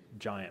there. He's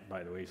giant,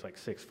 by the way. He's like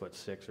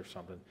 6'6" or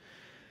something.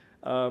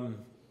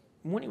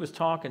 When he was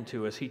talking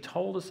to us, he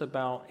told us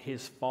about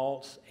his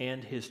false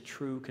and his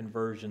true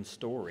conversion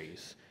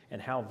stories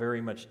and how very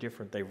much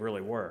different they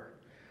really were.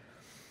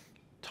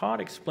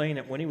 Todd explained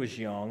that when he was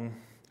young,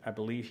 I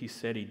believe he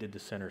said he did the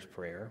sinner's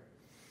prayer,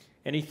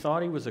 and he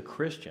thought he was a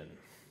Christian.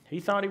 He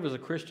thought he was a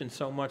Christian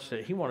so much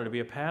that he wanted to be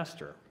a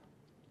pastor.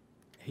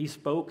 He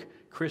spoke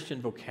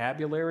Christian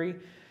vocabulary.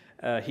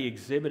 He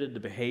exhibited the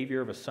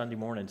behavior of a Sunday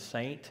morning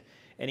saint,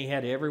 and he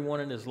had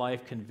everyone in his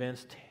life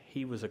convinced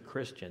he was a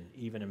Christian,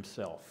 even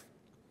himself.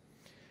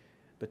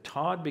 But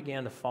Todd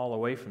began to fall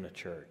away from the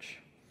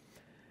church.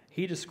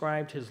 He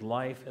described his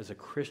life as a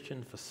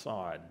Christian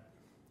facade,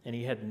 and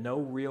he had no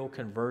real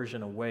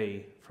conversion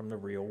away from the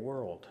real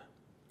world.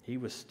 He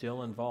was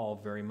still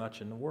involved very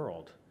much in the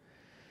world.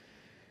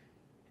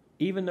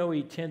 Even though he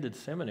attended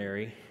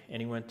seminary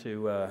and he went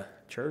to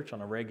church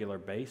on a regular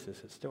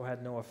basis, it still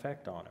had no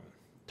effect on him.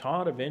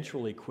 Todd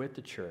eventually quit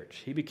the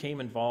church. He became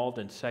involved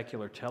in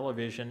secular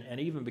television and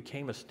even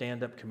became a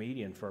stand-up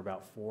comedian for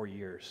about 4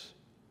 years.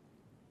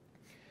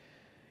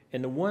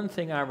 And the one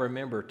thing I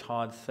remember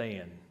Todd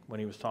saying when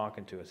he was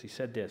talking to us, he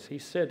said this. He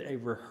said, "A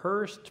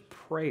rehearsed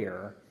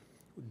prayer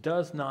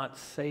does not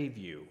save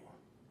you."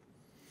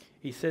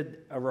 He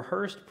said, "A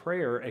rehearsed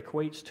prayer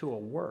equates to a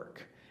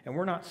work, and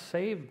we're not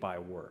saved by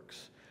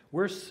works.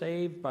 We're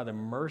saved by the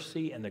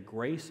mercy and the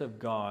grace of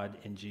God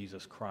in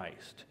Jesus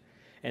Christ."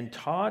 And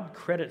Todd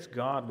credits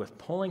God with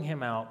pulling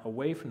him out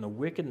away from the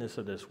wickedness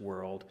of this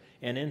world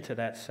and into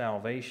that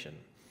salvation.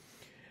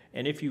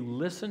 And if you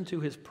listen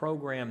to his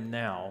program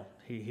now,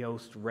 he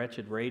hosts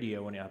Wretched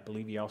Radio, and I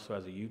believe he also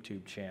has a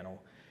YouTube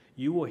channel,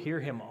 you will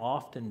hear him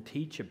often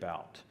teach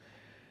about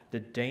the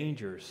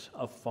dangers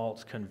of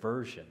false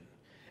conversion.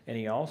 And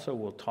he also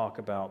will talk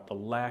about the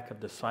lack of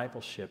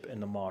discipleship in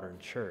the modern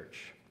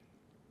church.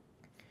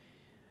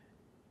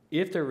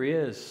 If there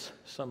is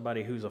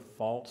somebody who's a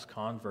false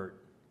convert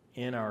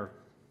in our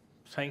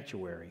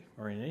sanctuary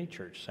or in any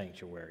church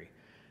sanctuary,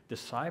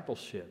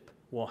 discipleship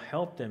will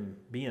help them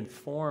be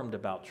informed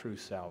about true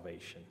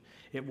salvation.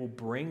 It will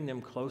bring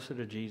them closer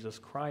to Jesus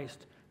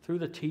Christ through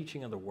the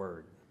teaching of the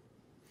Word.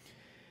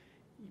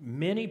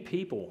 Many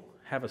people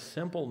have a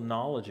simple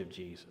knowledge of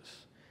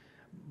Jesus,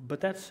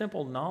 but that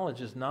simple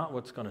knowledge is not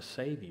what's going to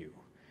save you.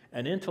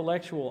 An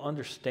intellectual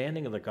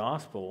understanding of the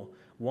gospel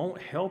won't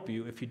help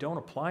you if you don't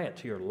apply it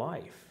to your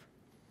life.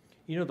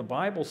 You know, the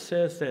Bible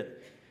says that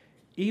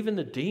even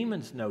the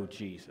demons know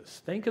Jesus.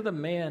 Think of the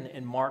man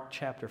in Mark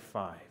chapter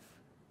 5.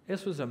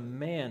 This was a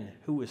man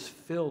who was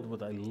filled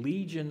with a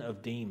legion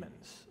of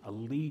demons. A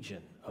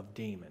legion of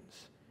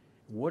demons.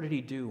 What did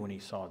he do when he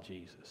saw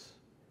Jesus?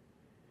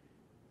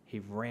 He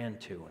ran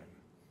to him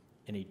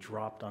and he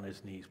dropped on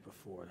his knees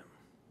before them.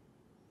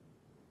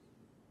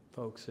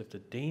 Folks, if the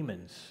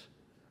demons,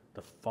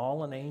 the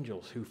fallen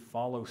angels who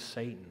follow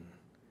Satan,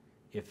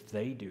 if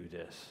they do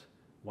this,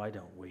 why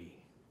don't we?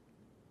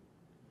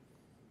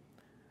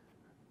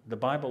 The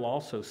Bible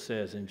also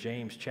says in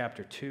James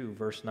chapter 2,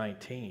 verse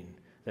 19,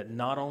 that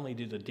not only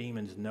do the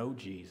demons know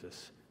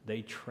Jesus,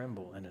 they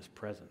tremble in his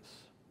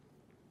presence.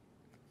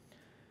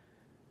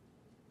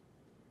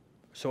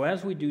 So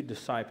as we do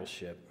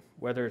discipleship,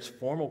 whether it's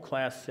formal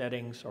class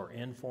settings or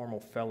informal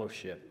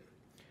fellowship,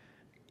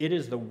 it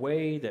is the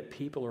way that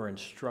people are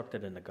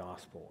instructed in the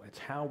gospel. It's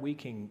how we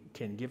can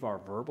give our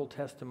verbal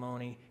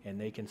testimony and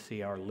they can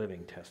see our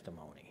living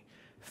testimony.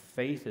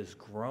 Faith is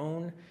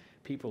grown,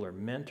 people are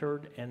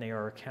mentored, and they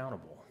are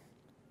accountable.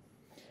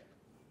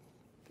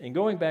 And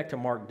going back to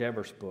Mark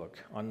Dever's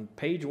book, on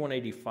page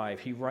 185,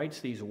 he writes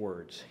these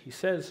words. He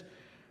says,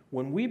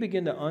 "When we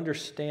begin to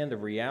understand the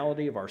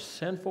reality of our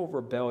sinful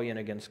rebellion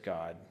against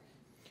God,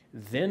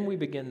 then we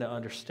begin to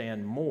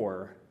understand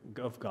more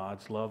of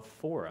God's love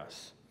for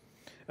us.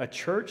 A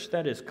church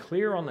that is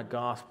clear on the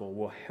gospel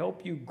will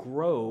help you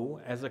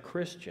grow as a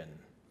Christian.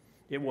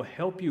 It will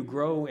help you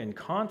grow in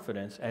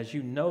confidence as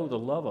you know the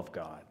love of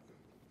God."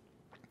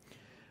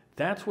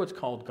 That's what's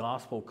called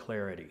gospel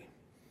clarity.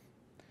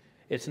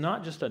 It's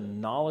not just a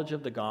knowledge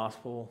of the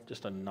gospel,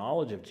 just a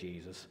knowledge of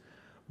Jesus,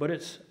 but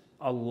it's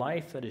a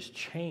life that is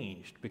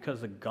changed because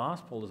the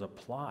gospel is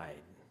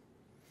applied.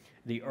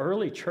 The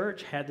early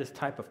church had this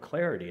type of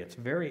clarity. It's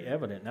very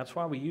evident. That's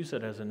why we use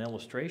it as an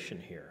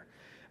illustration here.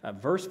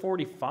 Verse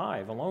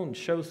 45 alone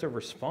shows their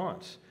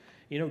response.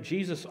 You know,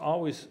 Jesus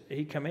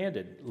he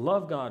commanded,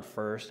 love God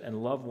first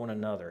and love one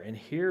another. And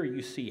here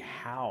you see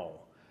how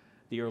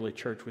the early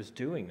church was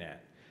doing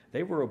that.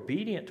 They were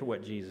obedient to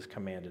what Jesus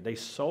commanded. They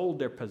sold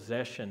their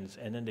possessions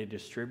and then they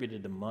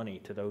distributed the money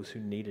to those who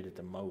needed it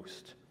the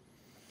most.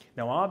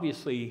 Now,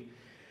 obviously,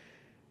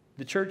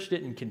 the church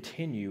didn't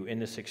continue in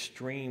this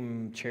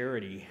extreme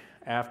charity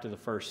after the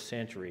first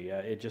century.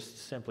 It just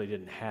simply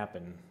didn't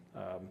happen,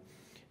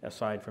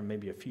 aside from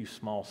maybe a few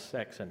small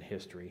sects in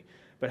history.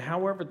 But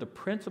however, the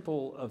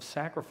principle of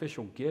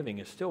sacrificial giving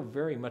is still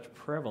very much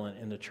prevalent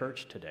in the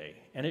church today,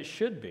 and it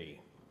should be.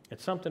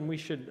 It's something we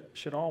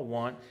should all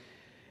want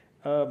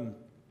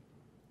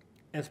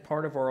as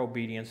part of our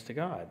obedience to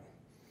God.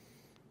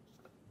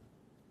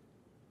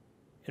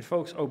 And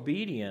folks,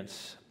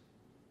 obedience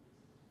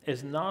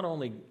is not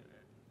only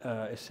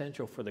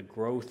essential for the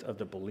growth of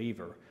the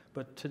believer,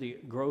 but to the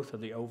growth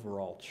of the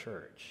overall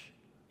church.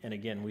 And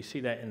again, we see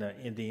that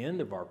in the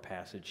end of our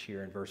passage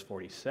here in verse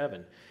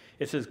 47.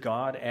 It says,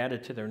 God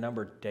added to their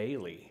number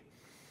daily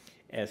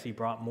as he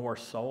brought more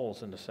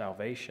souls into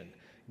salvation.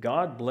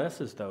 God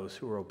blesses those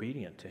who are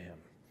obedient to him.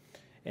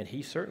 And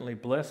he certainly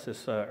blessed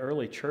this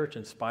early church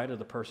in spite of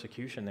the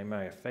persecution they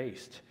may have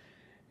faced.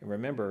 And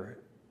remember,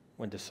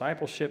 when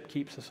discipleship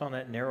keeps us on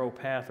that narrow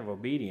path of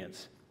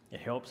obedience, it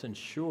helps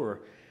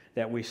ensure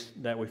that we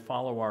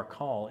follow our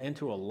call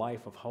into a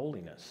life of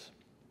holiness.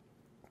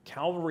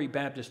 Calvary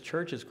Baptist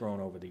Church has grown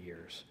over the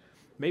years.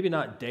 Maybe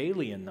not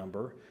daily in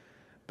number,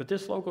 but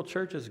this local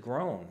church has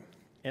grown.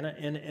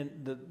 And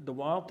the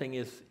wild thing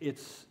is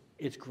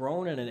it's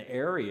grown in an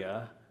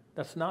area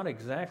that's not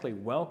exactly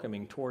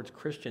welcoming towards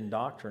Christian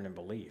doctrine and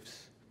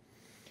beliefs.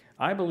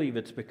 I believe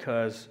it's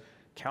because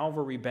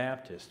Calvary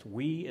Baptist,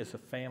 we as a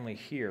family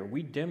here,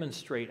 we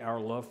demonstrate our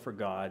love for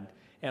God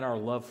and our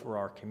love for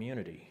our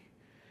community.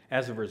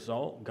 As a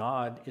result,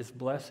 God is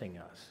blessing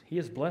us. He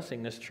is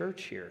blessing this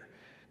church here.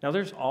 Now,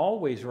 there's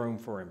always room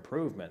for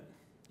improvement.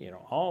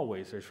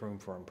 Always there's room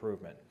for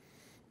improvement.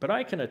 But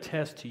I can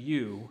attest to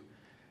you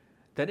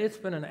that it's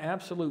been an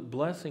absolute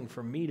blessing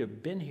for me to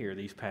have been here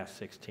these past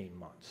 16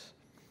 months.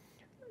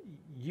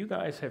 You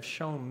guys have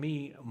shown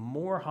me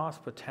more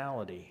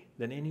hospitality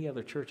than any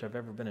other church I've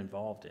ever been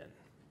involved in.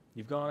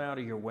 You've gone out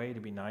of your way to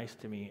be nice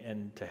to me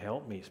and to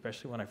help me,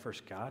 especially when I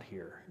first got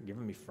here,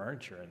 giving me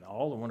furniture and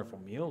all the wonderful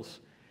meals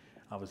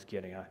I was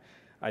getting.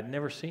 I'd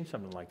never seen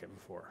something like it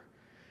before.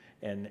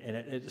 And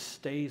it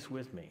stays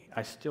with me.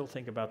 I still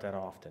think about that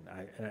often.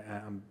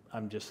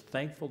 I'm just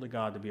thankful to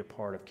God to be a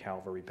part of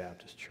Calvary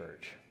Baptist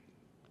Church.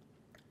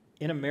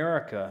 In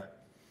America,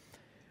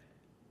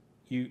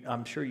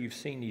 I'm sure you've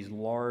seen these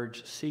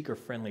large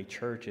seeker-friendly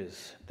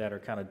churches that are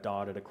kind of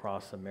dotted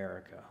across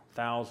America.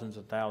 Thousands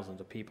and thousands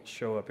of people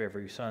show up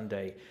every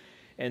Sunday,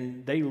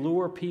 and they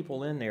lure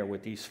people in there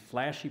with these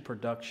flashy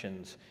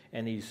productions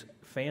and these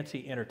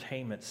fancy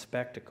entertainment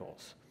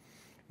spectacles.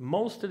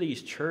 Most of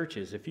these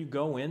churches, if you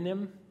go in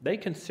them, they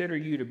consider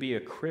you to be a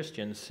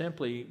Christian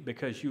simply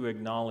because you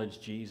acknowledge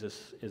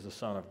Jesus is the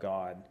Son of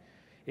God.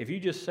 If you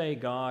just say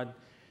God,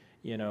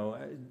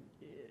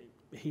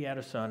 He had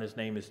a son, his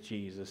name is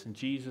Jesus, and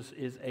Jesus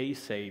is a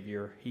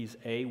Savior. He's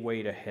a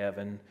way to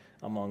heaven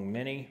among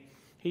many.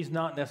 He's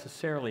not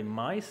necessarily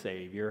my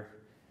Savior.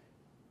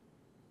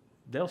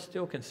 They'll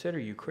still consider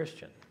you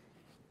Christian.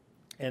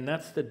 And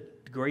that's the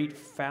great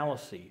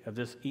fallacy of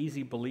this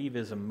easy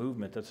believism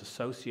movement that's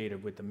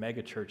associated with the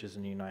megachurches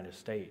in the United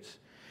States.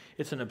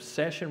 It's an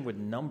obsession with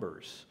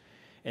numbers,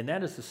 and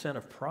that is the sin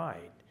of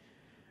pride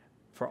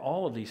for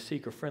all of these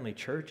seeker-friendly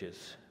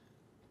churches.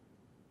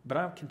 But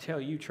I can tell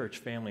you, church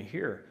family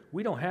here,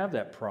 we don't have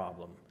that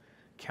problem.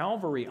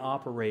 Calvary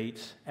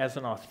operates as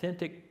an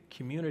authentic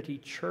community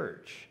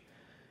church.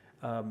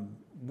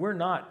 We're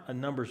not a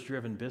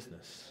numbers-driven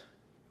business.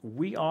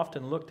 We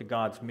often look to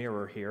God's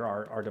mirror here,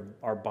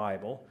 our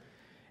Bible,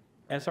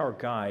 as our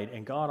guide,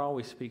 and God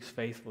always speaks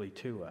faithfully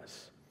to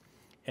us.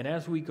 And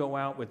as we go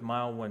out with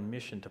Mile One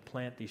Mission to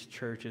plant these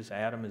churches,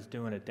 Adam is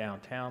doing it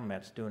downtown,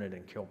 Matt's doing it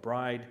in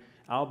Kilbride,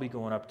 I'll be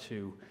going up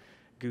to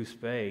Goose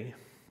Bay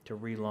to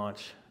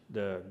relaunch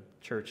the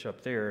church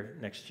up there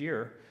next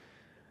year.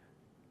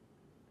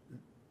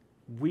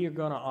 We are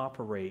going to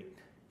operate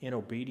in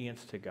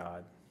obedience to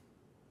God,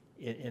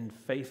 in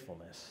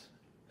faithfulness,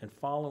 and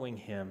following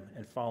Him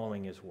and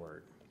following His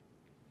Word.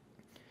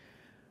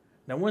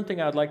 Now, one thing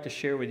I'd like to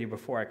share with you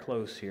before I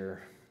close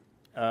here,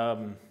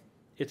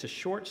 it's a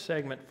short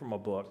segment from a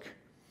book.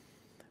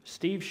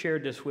 Steve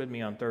shared this with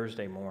me on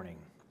Thursday morning.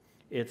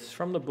 It's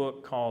from the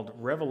book called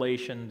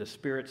Revelation, The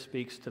Spirit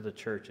Speaks to the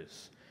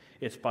Churches.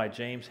 It's by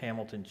James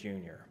Hamilton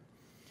Jr.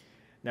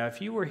 Now, if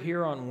you were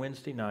here on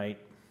Wednesday night,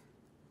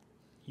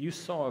 you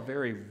saw a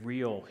very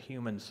real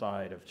human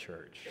side of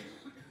church.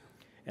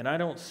 And I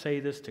don't say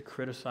this to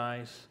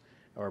criticize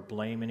or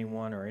blame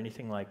anyone or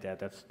anything like that.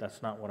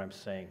 That's not what I'm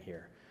saying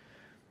here.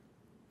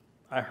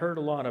 I heard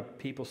a lot of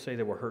people say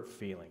there were hurt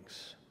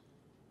feelings.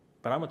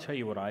 But I'm going to tell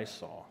you what I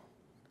saw.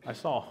 I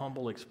saw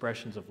humble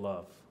expressions of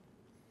love.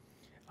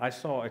 I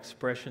saw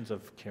expressions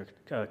of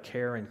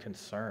care and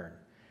concern.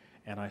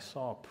 And I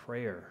saw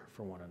prayer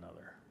for one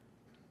another.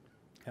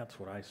 That's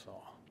what I saw.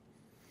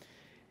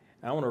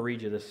 I want to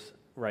read you this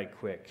right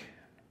quick.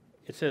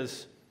 It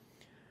says,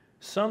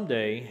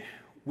 "Someday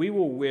we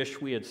will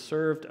wish we had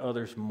served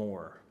others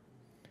more.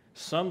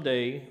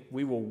 Someday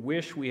we will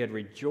wish we had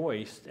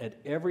rejoiced at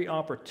every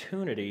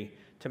opportunity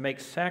to make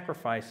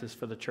sacrifices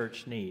for the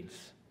church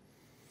needs.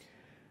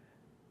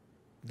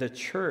 The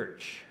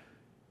church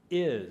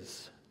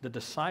is the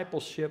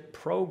discipleship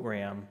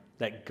program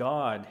that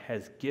God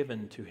has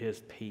given to His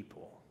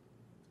people.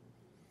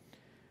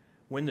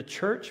 When the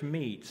church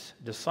meets,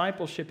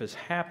 discipleship is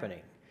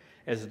happening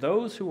as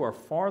those who are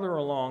farther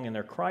along in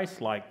their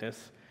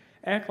Christ-likeness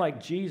act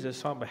like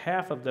Jesus on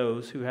behalf of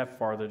those who have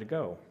farther to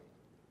go.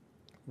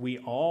 We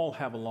all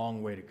have a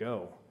long way to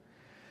go.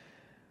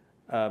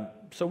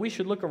 So we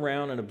should look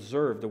around and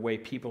observe the way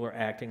people are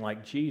acting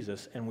like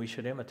Jesus, and we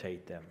should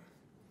imitate them.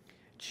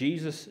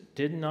 Jesus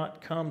did not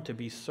come to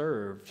be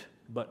served,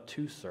 but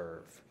to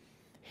serve.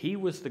 He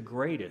was the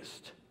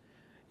greatest,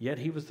 yet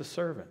He was the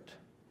servant.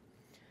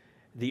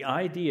 The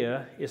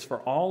idea is for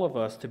all of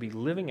us to be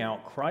living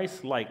out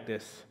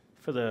Christ-likeness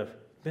for the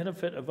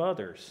benefit of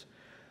others,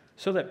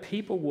 so that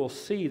people will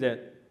see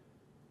that,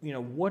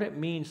 what it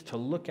means to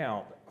look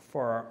out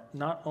for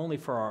not only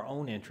for our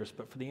own interest,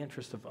 but for the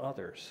interest of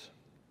others.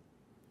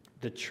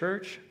 The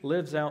church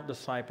lives out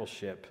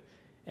discipleship,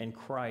 and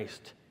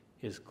Christ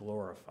is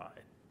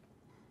glorified.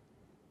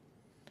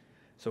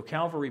 So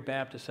Calvary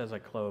Baptist, as I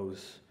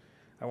close,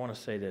 I want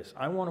to say this.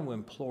 I want to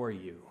implore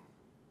you,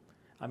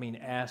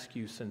 ask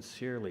you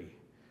sincerely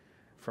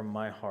from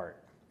my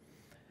heart,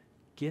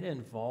 get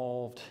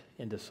involved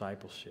in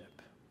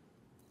discipleship.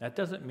 That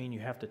doesn't mean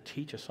you have to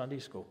teach a Sunday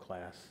school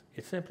class.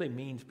 It simply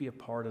means be a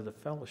part of the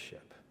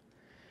fellowship.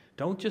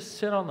 Don't just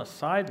sit on the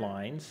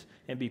sidelines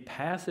and be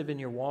passive in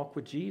your walk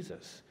with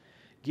Jesus.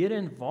 Get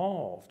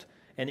involved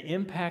and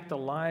impact the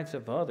lives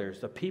of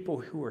others, the people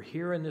who are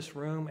here in this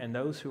room and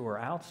those who are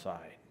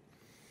outside.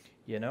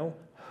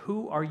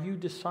 Who are you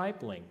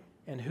discipling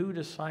and who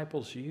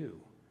disciples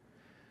you?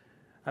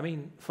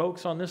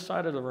 Folks on this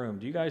side of the room,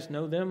 do you guys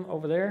know them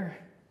over there?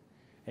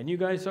 And you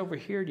guys over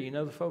here, do you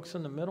know the folks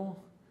in the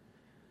middle?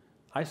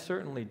 I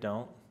certainly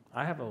don't.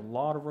 I have a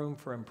lot of room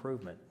for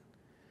improvement.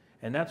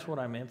 And that's what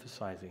I'm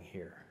emphasizing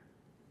here.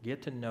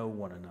 Get to know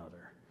one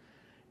another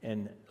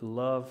and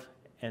love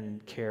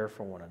and care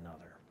for one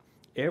another.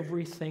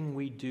 Everything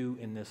we do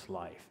in this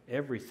life,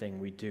 everything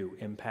we do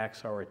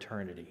impacts our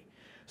eternity.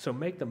 So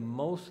make the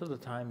most of the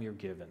time you're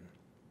given.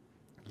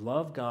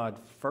 Love God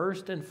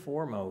first and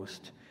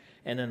foremost,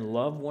 and then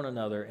love one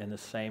another in the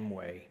same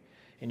way.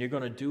 And you're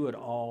going to do it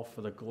all for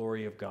the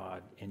glory of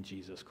God in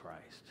Jesus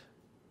Christ.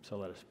 So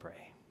let us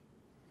pray.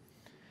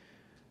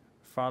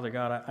 Father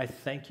God, I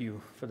thank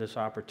you for this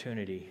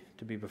opportunity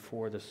to be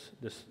before this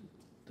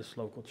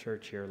local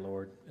church here,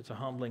 Lord. It's a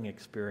humbling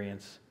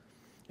experience.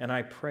 And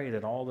I pray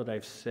that all that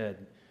I've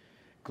said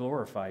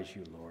glorifies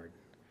you, Lord.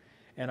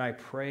 And I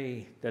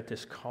pray that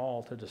this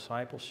call to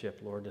discipleship,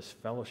 Lord, this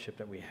fellowship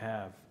that we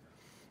have,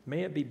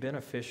 may it be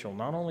beneficial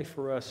not only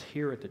for us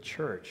here at the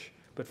church,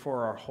 but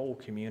for our whole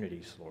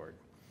communities, Lord.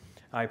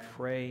 I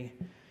pray,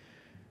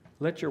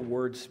 let your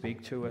word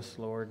speak to us,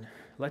 Lord.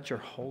 Let your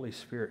Holy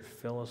Spirit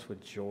fill us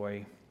with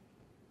joy.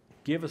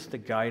 Give us the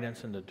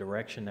guidance and the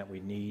direction that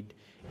we need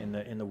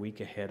in the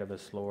week ahead of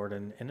us, Lord,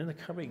 and in the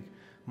coming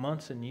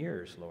months and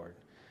years, Lord.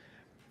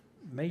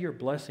 May your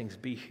blessings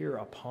be here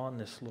upon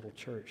this little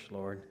church,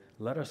 Lord.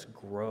 Let us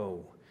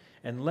grow,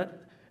 and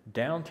let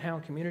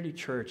Downtown Community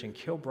Church and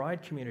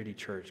Kilbride Community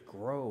Church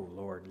grow,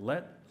 Lord.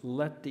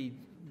 Let the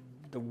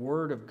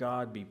word of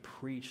God be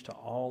preached to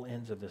all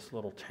ends of this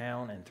little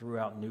town and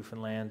throughout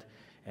Newfoundland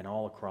and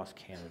all across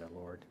Canada,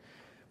 Lord.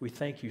 We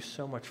thank you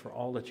so much for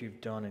all that you've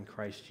done in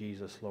Christ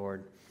Jesus,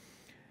 Lord.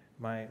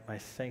 My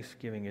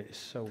thanksgiving is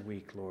so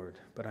weak, Lord,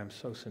 but I'm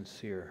so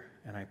sincere,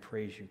 and I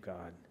praise you,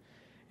 God.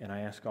 And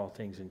I ask all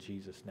things in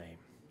Jesus' name.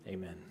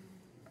 Amen.